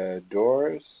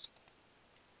doors.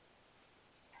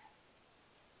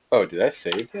 Oh, did I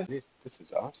save this? This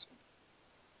is awesome.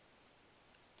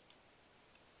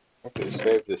 I have to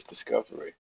save this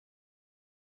discovery.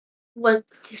 what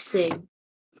to say?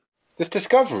 This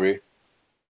discovery.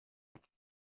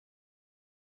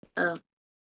 Oh,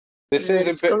 This the is a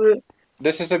bit. discovery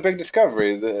This is a big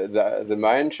discovery. The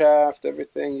mine shaft,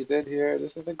 everything you did here.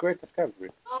 This is a great discovery.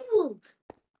 gold.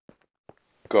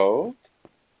 Gold.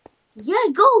 Yeah,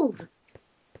 gold.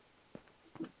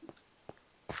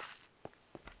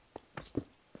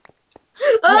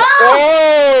 Ah!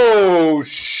 Oh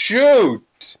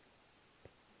shoot!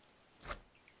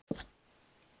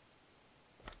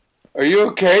 Are you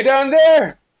okay down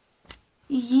there?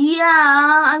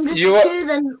 Yeah, I'm just You scared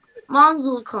that moms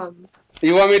will come.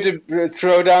 you want me to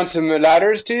throw down some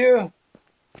ladders to you?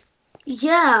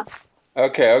 Yeah,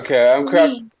 Okay, okay. please. I'm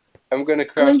gonna I'm gonna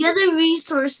craft. get the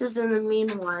resources in the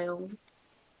meanwhile.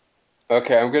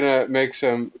 Okay, I'm gonna make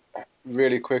some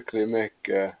really quickly. Make.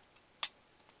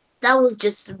 That was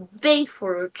just bait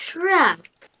for a trap.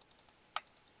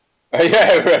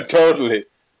 Yeah, right, totally,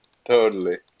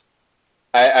 totally.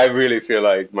 I really feel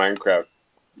like Minecraft,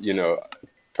 you know,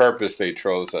 purposely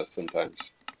trolls us sometimes.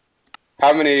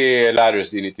 How many ladders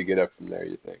do you need to get up from there,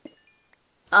 you think?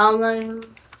 Um,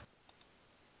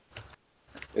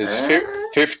 Is uh,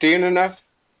 15 enough?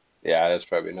 Yeah, that's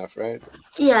probably enough, right?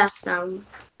 yeah, sound.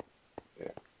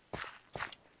 Yeah.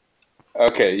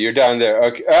 Okay, you're down there.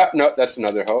 Okay. No, that's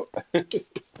another hole.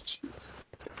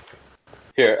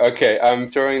 Here, okay, I'm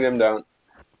throwing them down.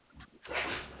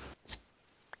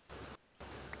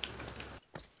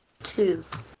 2.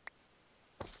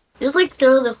 Just like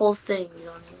throw the whole thing, you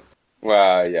know what I mean?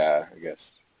 Well, yeah, I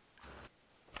guess.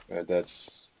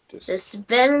 That's just. Just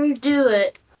better do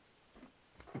it.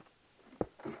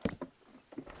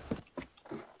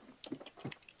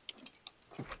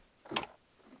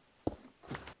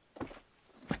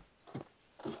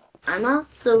 I'm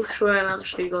not so sure I'm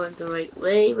actually going the right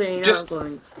way, but I know I'm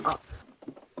going up.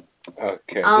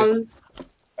 Okay, this.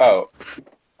 Oh,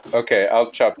 okay,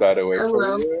 I'll chop that away for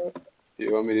Hello. you. Do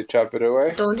you want me to chop it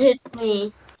away? Don't hit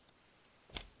me.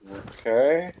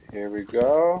 Okay, here we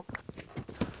go.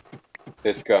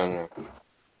 It's gonna.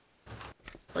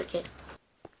 Okay.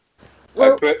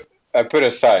 Well, I put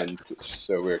a sign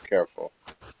so we're careful.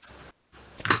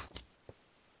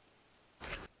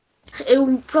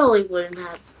 it probably wouldn't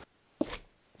have.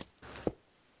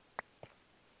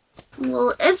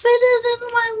 Well, if it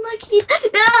isn't my lucky.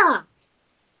 Ah!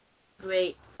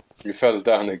 Great. You fell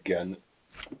down again.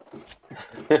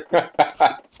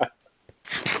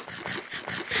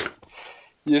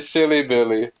 You silly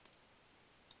Billy.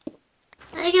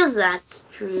 I guess that's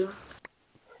true.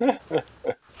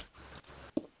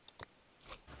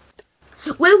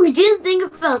 Wait, we didn't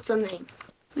think about something.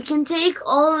 We can take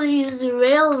all these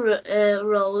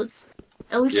railroads,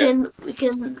 and we Yeah,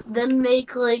 can then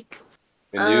make like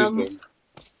and use them.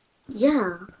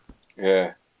 yeah.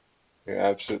 Yeah, you're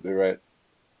absolutely right.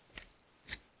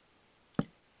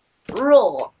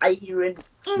 Roll, you're an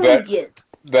But idiot.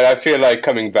 but I feel like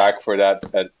coming back for that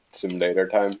at some later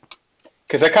time.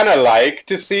 Because I kind of like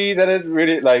to see that it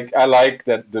really, like, I like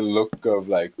that the look of,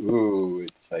 like, ooh,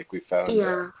 it's like we found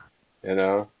Yeah. it, you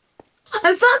know?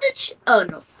 I found it. Oh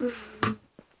no.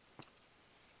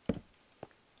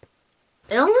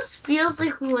 It almost feels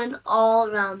like we went all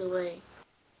around the way.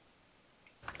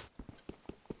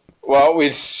 Well,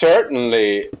 we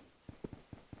certainly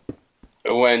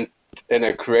went in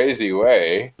a crazy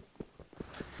way.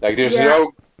 Like, there's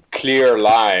no clear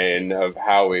line of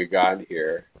how we got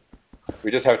here.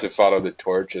 We just have to follow the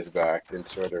torches back and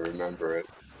sort of remember it.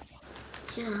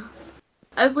 Yeah.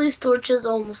 I place torches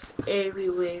almost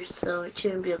everywhere, so it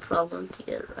shouldn't be a problem to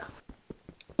get around.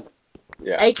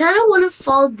 Yeah. I kind of want to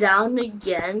fall down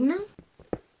again.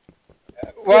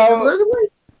 Well, it looks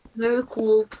like a very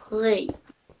cool place.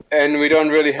 And we don't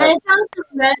really have. I found some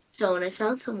redstone. I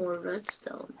found some more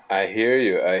redstone. I hear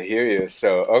you. I hear you.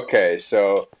 So, okay.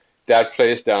 So that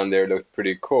place down there looked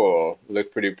pretty cool.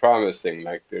 Looked pretty promising.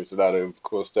 Like there's a lot of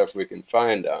cool stuff we can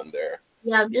find down there.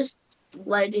 Yeah, I'm just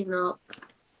lighting up.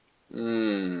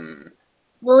 Hmm.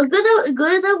 Well,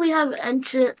 good that we have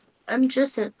entrance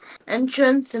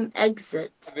and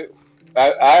exit.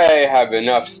 I have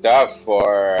enough stuff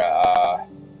for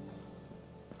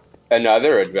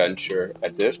another adventure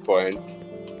at this point.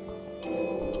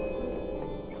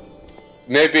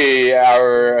 Maybe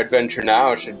our adventure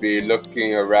now should be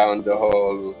looking around the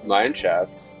whole mine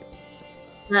shaft.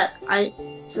 That I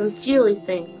sincerely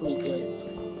think we did.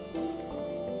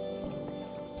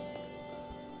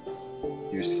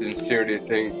 You sincerely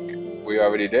think we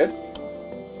already did?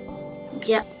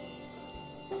 Yep.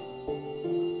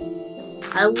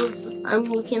 I'm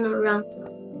looking around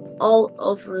all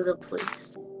over the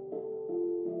place.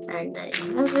 And I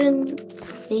haven't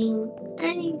seen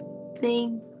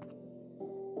anything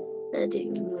that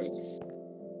you missed.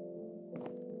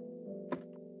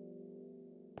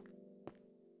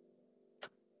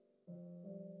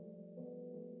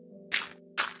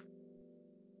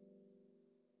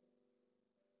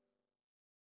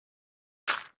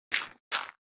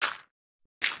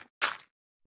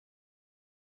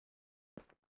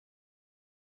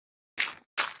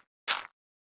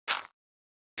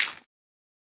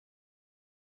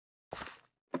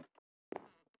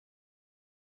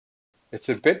 It's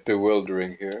a bit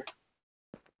bewildering here.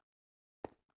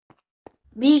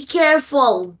 Be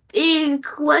careful! Big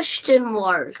question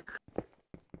mark.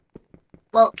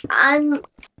 Well, I'm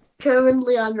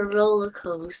currently on a roller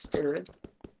coaster.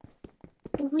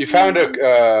 You found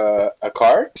a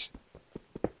cart?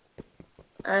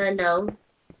 No.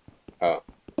 Oh.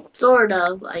 Sort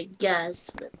of, I guess,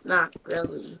 but not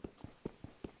really.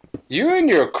 You and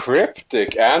your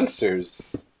cryptic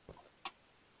answers.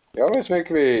 You always make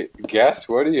me guess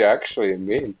what do you actually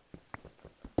mean.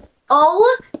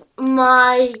 Oh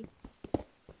my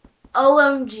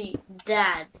OMG,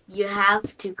 Dad, you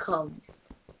have to come.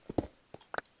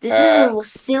 This is the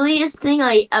most silliest thing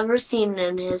I ever seen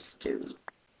in history.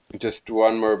 Just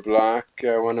one more block,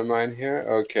 one of mine here.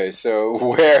 Okay, so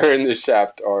where in the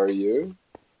shaft are you?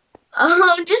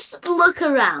 Just look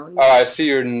around. Oh, I see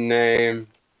your name.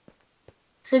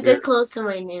 So get close to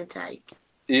my name tag.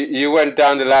 You went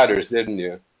down the ladders, didn't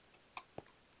you?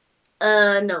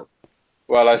 No.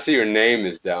 Well, I see your name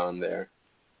is down there.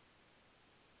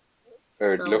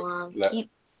 Or So, keep...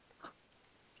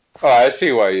 Oh, I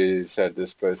see why you said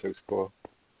this place looks cool.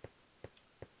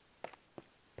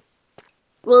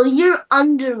 Well, you're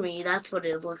under me. That's what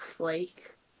it looks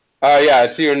like. Oh, yeah, I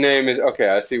see your name is... Okay,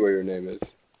 I see where your name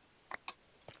is.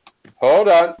 Hold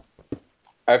on.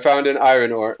 I found an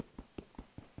iron ore.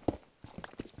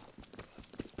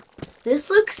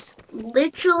 This looks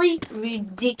literally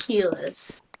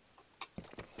ridiculous.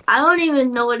 I don't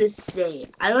even know what to say.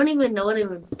 I don't even know what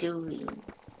I'm doing.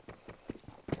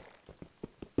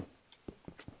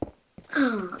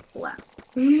 Wow.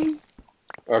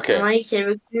 Okay. My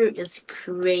character is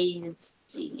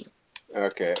crazy.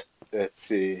 Okay, let's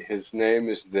see. His name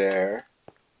is there.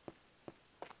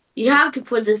 You have to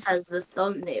put this as the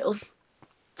thumbnail.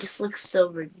 Just looks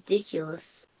so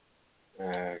ridiculous.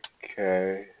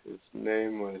 Okay, his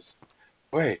name was...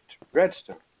 Wait,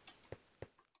 Redstone.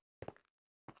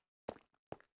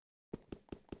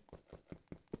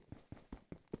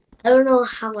 I don't know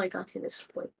how I got to this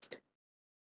point.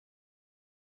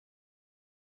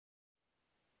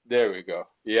 There we go.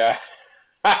 Yeah.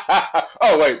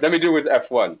 Oh, wait, let me do it with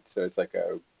F1. So it's like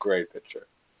a great picture.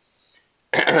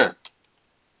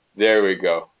 There we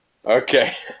go.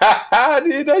 Okay.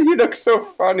 You look so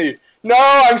funny. No,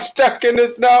 I'm stuck in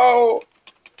this. No.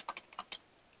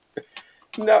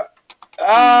 No.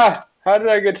 Ah, how did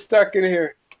I get stuck in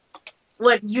here?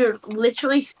 What, you're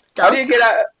literally stuck? How do you get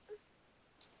out?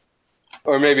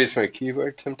 Or maybe it's my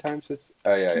keyboard sometimes. It's...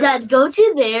 Oh, yeah. Dad, go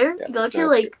to there. Yeah, go to,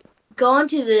 like, go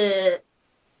onto the...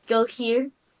 Go here.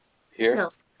 Here?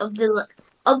 No, up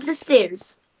the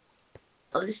stairs.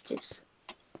 Up the stairs.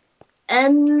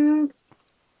 And...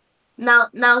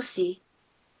 Now see.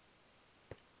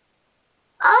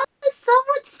 Oh,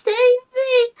 someone save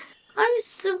me! I'm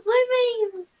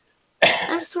swimming!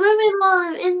 I'm swimming while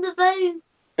I'm in the boat.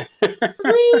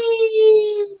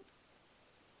 Please!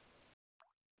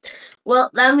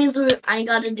 Well, that means I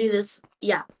gotta do this.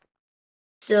 Yeah.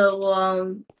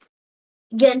 So,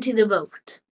 get into the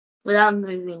boat without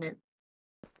moving it.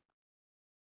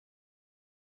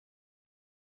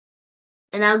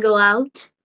 And I'll go out.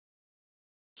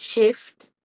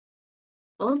 Shift.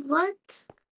 Oh, what?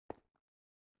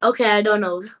 Okay, I don't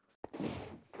know.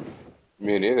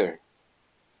 Me neither.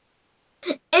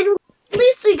 And at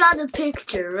least we got a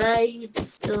picture, right?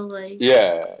 So, like...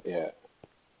 Yeah.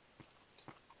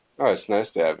 Oh, it's nice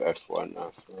to have F1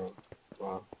 now for a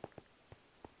while.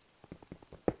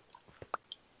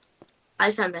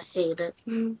 I kind of hate it.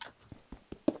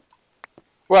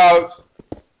 Well,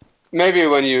 maybe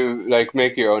when you like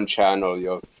make your own channel,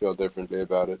 you'll feel differently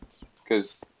about it.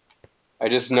 Because I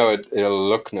just know it'll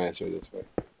look nicer this way.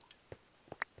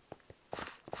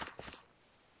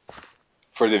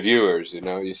 for the viewers, you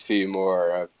know, you see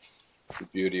more of the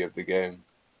beauty of the game.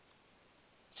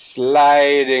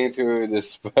 Sliding through the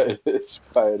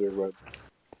spider web.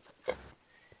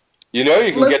 You know,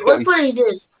 you can get them, Look what he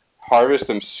did. harvest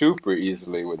them super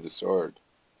easily with the sword.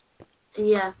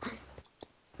 Yeah.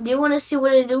 Do you want to see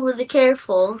what I do with the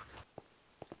careful?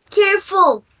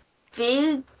 Careful!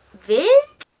 Big?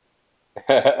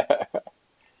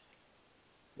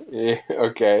 Yeah,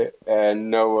 okay,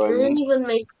 and no one. Doesn't even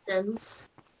make sense.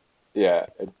 Yeah,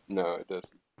 no, it doesn't.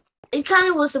 It kind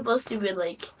of was supposed to be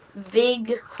like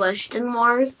big question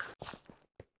mark.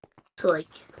 So like,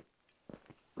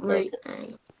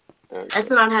 Okay. that's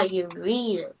not how you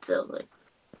read it. So like,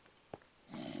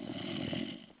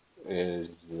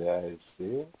 I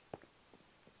see.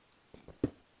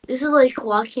 this is like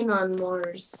walking on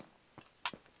Mars.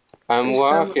 I'm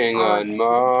walking on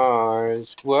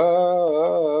Mars.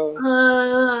 Whoa.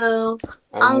 Oh,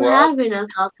 I'm having a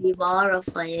capybara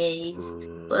face.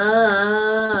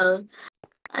 Whoa,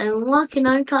 I'm walking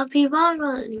on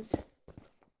capybaras.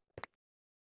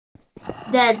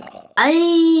 Dad,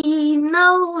 I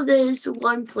know there's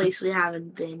one place we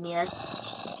haven't been yet.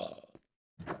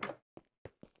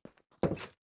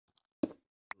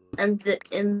 And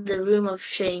in the room of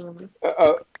shame.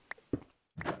 Uh-oh.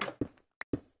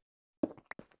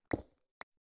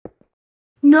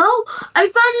 No, I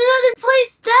found another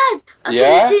place, Dad. A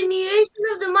continuation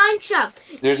of the mine shaft.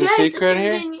 There's a secret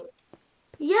here?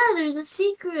 Yeah, there's a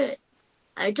secret.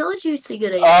 I told you it's a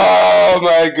good idea. Oh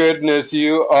my goodness,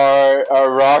 you are a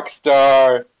rock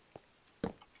star.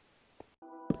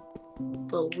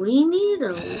 But we need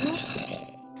a look.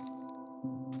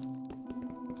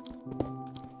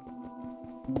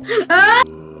 Ah!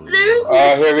 There's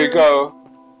here we go.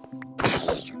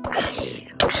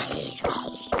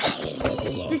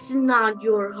 This is not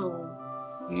your home.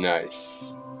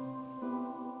 Nice.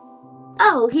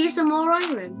 Oh, here's some more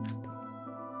iron.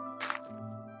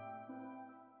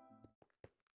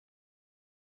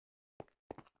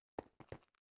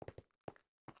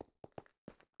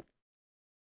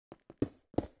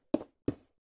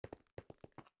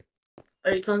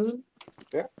 Are you coming?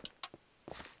 Yeah.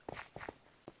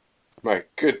 My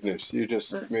goodness, you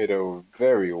just made a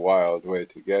very wild way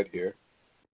to get here.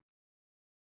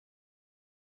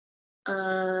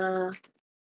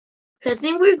 I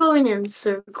think we're going in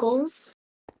circles.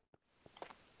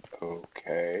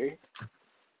 Okay.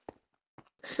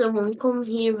 Someone come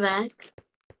here back.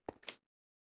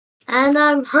 And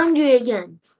I'm hungry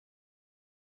again.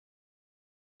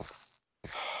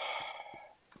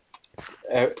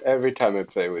 Every time I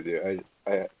play with you,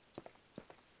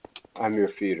 I'm your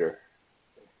feeder.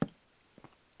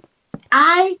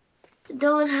 I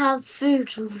don't have food.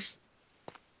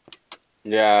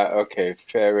 Yeah, okay,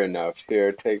 fair enough.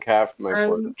 Here, take half my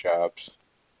pork chops.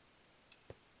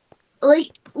 Like,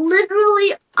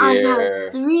 literally, I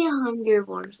have 3 hunger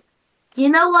bars. You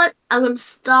know what? I'm gonna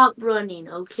stop running,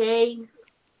 okay?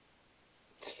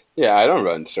 Yeah, I don't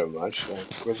run so much.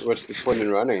 What's the point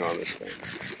in running all the time?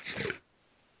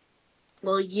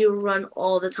 Well, you run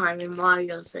all the time in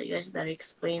Mario, so I guess that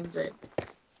explains it.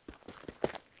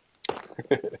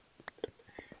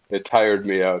 It tired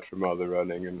me out from all the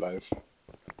running in life.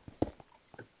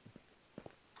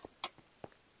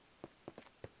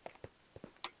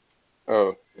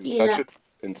 Oh,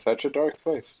 in such a dark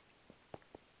place.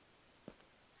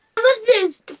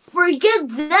 Amethyst, forget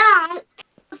that.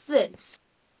 Amethyst.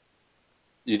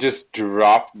 You just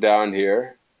dropped down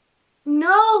here?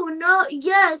 No,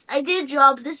 yes, I did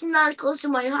drop. This is not close to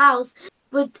my house,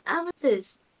 but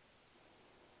Amethyst.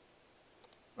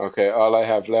 Okay, all I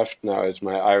have left now is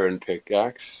my iron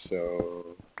pickaxe,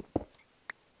 so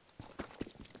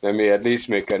let me at least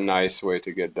make a nice way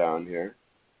to get down here.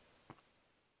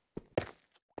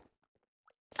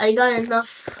 I got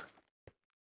enough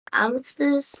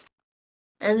amethyst,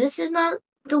 and this is not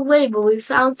the way, but we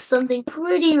found something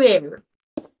pretty rare.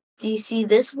 Do you see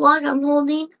this block I'm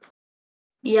holding?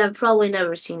 You have probably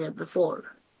never seen it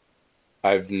before.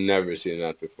 I've never seen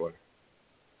that before.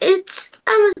 It's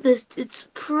amethyst. It's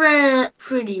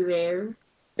pretty rare.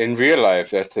 In real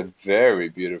life, that's a very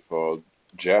beautiful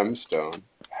gemstone.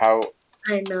 How?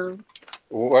 I know.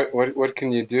 What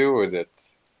can you do with it?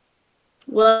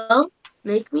 Well,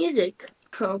 make music.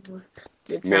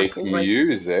 Make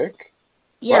music?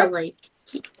 Yeah, what? like.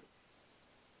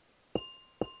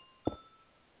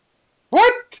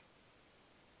 What?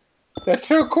 That's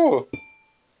so cool.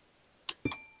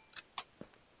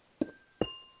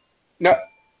 No,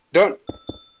 don't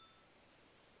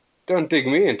dig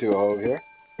me into a hole here.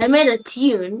 I made a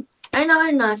tune. I know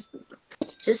I'm not.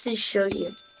 Just to show you.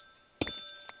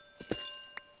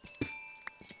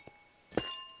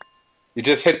 You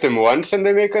just hit them once and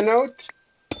they make a note?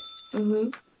 Mm-hmm.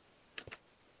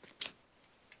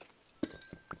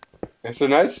 It's a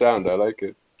nice sound. I like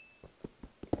it.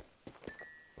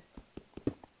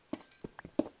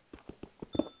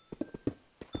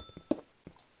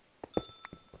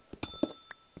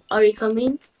 Are you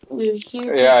coming? We're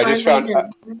here Yeah, to find my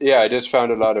I just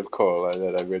found a lot of coal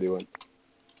that I really want.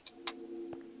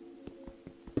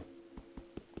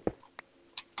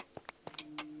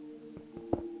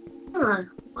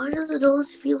 Why does it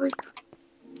always feel like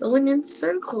going in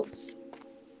circles?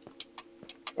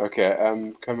 Okay,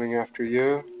 I'm coming after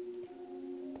you.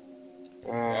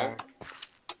 Yeah,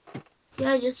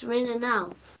 I just ran it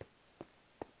now.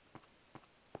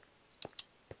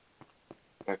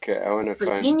 Okay, I want to But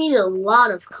find. you need a lot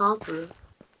of copper.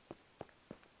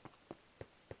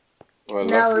 Well,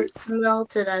 Now luckily, it's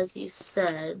melted, as you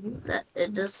said. That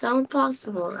it does sound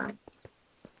possible.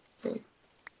 That's it.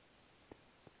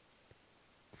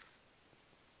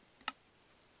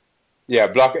 yeah,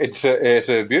 block. It's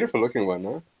a beautiful looking one,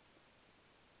 huh?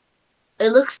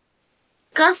 It looks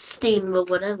disgusting, but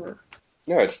whatever.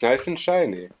 No, it's nice and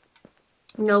shiny.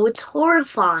 No, it's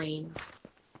horrifying.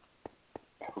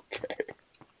 Okay.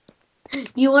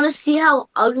 You want to see how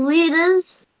ugly it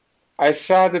is? I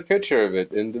saw the picture of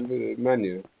it in the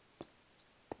menu.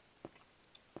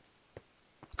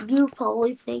 You're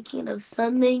probably thinking of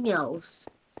something else.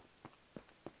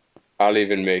 I'll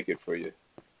even make it for you.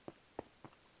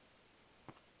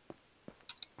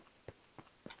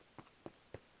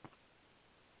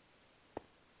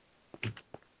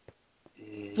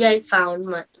 Yeah, I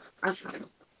found it.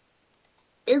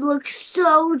 It looks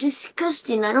so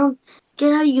disgusting. I don't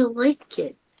get how you like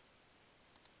it.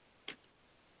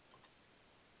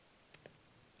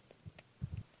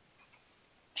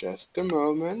 Just a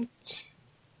moment.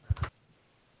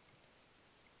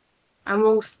 I'm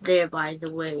almost there, by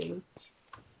the way.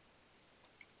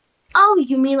 Oh,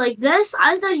 you mean like this?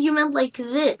 I thought you meant like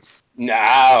this.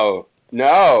 No,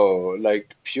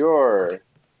 like pure.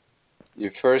 You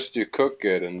cook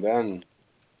it and then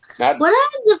not. What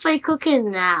happens if I cook it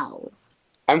now?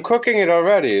 I'm cooking it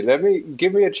already.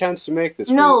 Give me a chance to make this.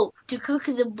 No, to cook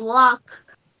the block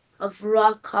of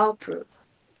raw copper.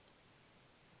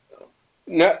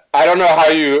 No, I don't know how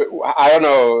you. I don't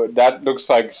know. That looks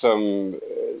like some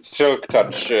silk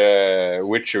touch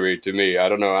witchery to me. I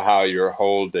don't know how you're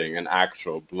holding an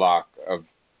actual block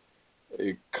of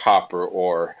copper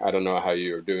ore. I don't know how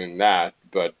you're doing that,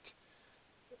 but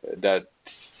that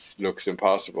looks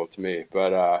impossible to me.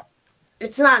 But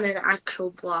it's not an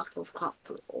actual block of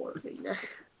copper ore.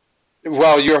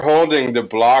 well, you're holding the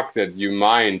block that you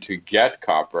mine to get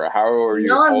copper. How are you?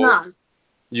 No, I'm not.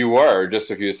 You were just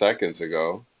a few seconds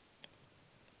ago.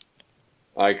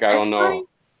 Like I don't know. Fine.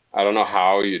 I don't know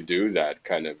how you do that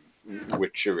kind of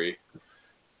witchery.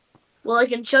 Well, I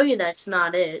can show you that's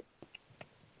not it.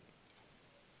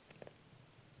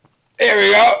 Here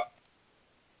we go.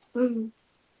 Mm-hmm.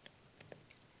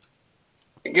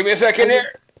 Give me a second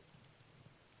here.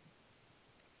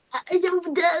 I'm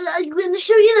going to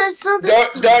show you that's not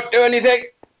it. Don't do anything.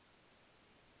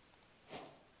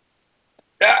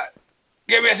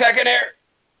 Give me a second here.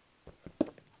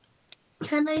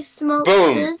 Can I smell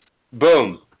this?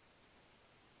 Boom.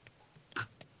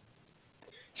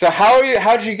 So how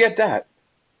did you get that?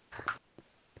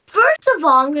 First of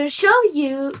all, I'm going to show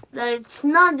you that it's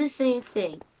not the same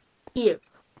thing. Here.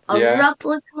 A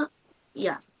replica.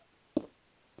 Yeah.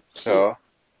 So?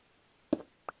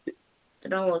 It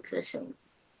don't look the same.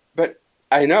 But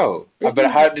I know. But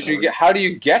how do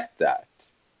you get that?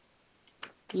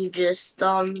 You just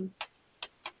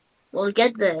well,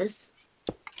 get this.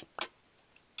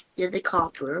 Get the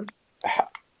copper.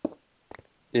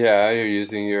 Yeah, you're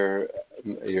using your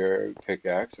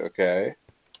pickaxe, okay.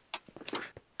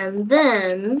 And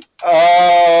then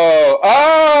oh!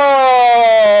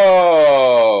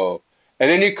 And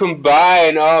then you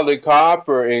combine all the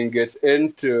copper ingots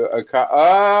into a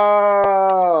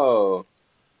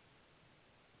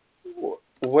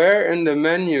where in the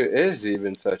menu is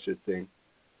even such a thing?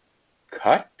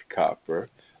 Cut copper?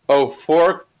 Oh,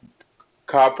 4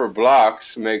 copper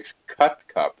blocks makes cut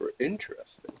copper.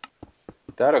 Interesting.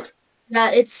 That looks. Yeah,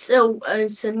 it's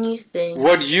a new thing.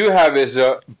 What you have is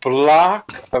a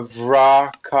block of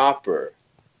raw copper.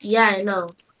 Yeah, I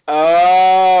know.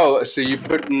 Oh, so you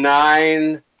put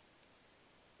 9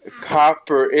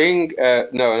 copper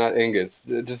no, not ingots,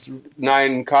 just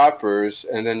 9 coppers,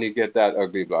 and then you get that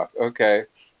ugly block. Okay,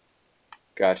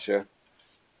 gotcha.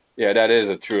 Yeah, that is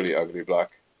a truly ugly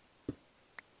block.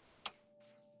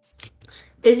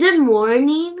 Is it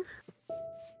morning?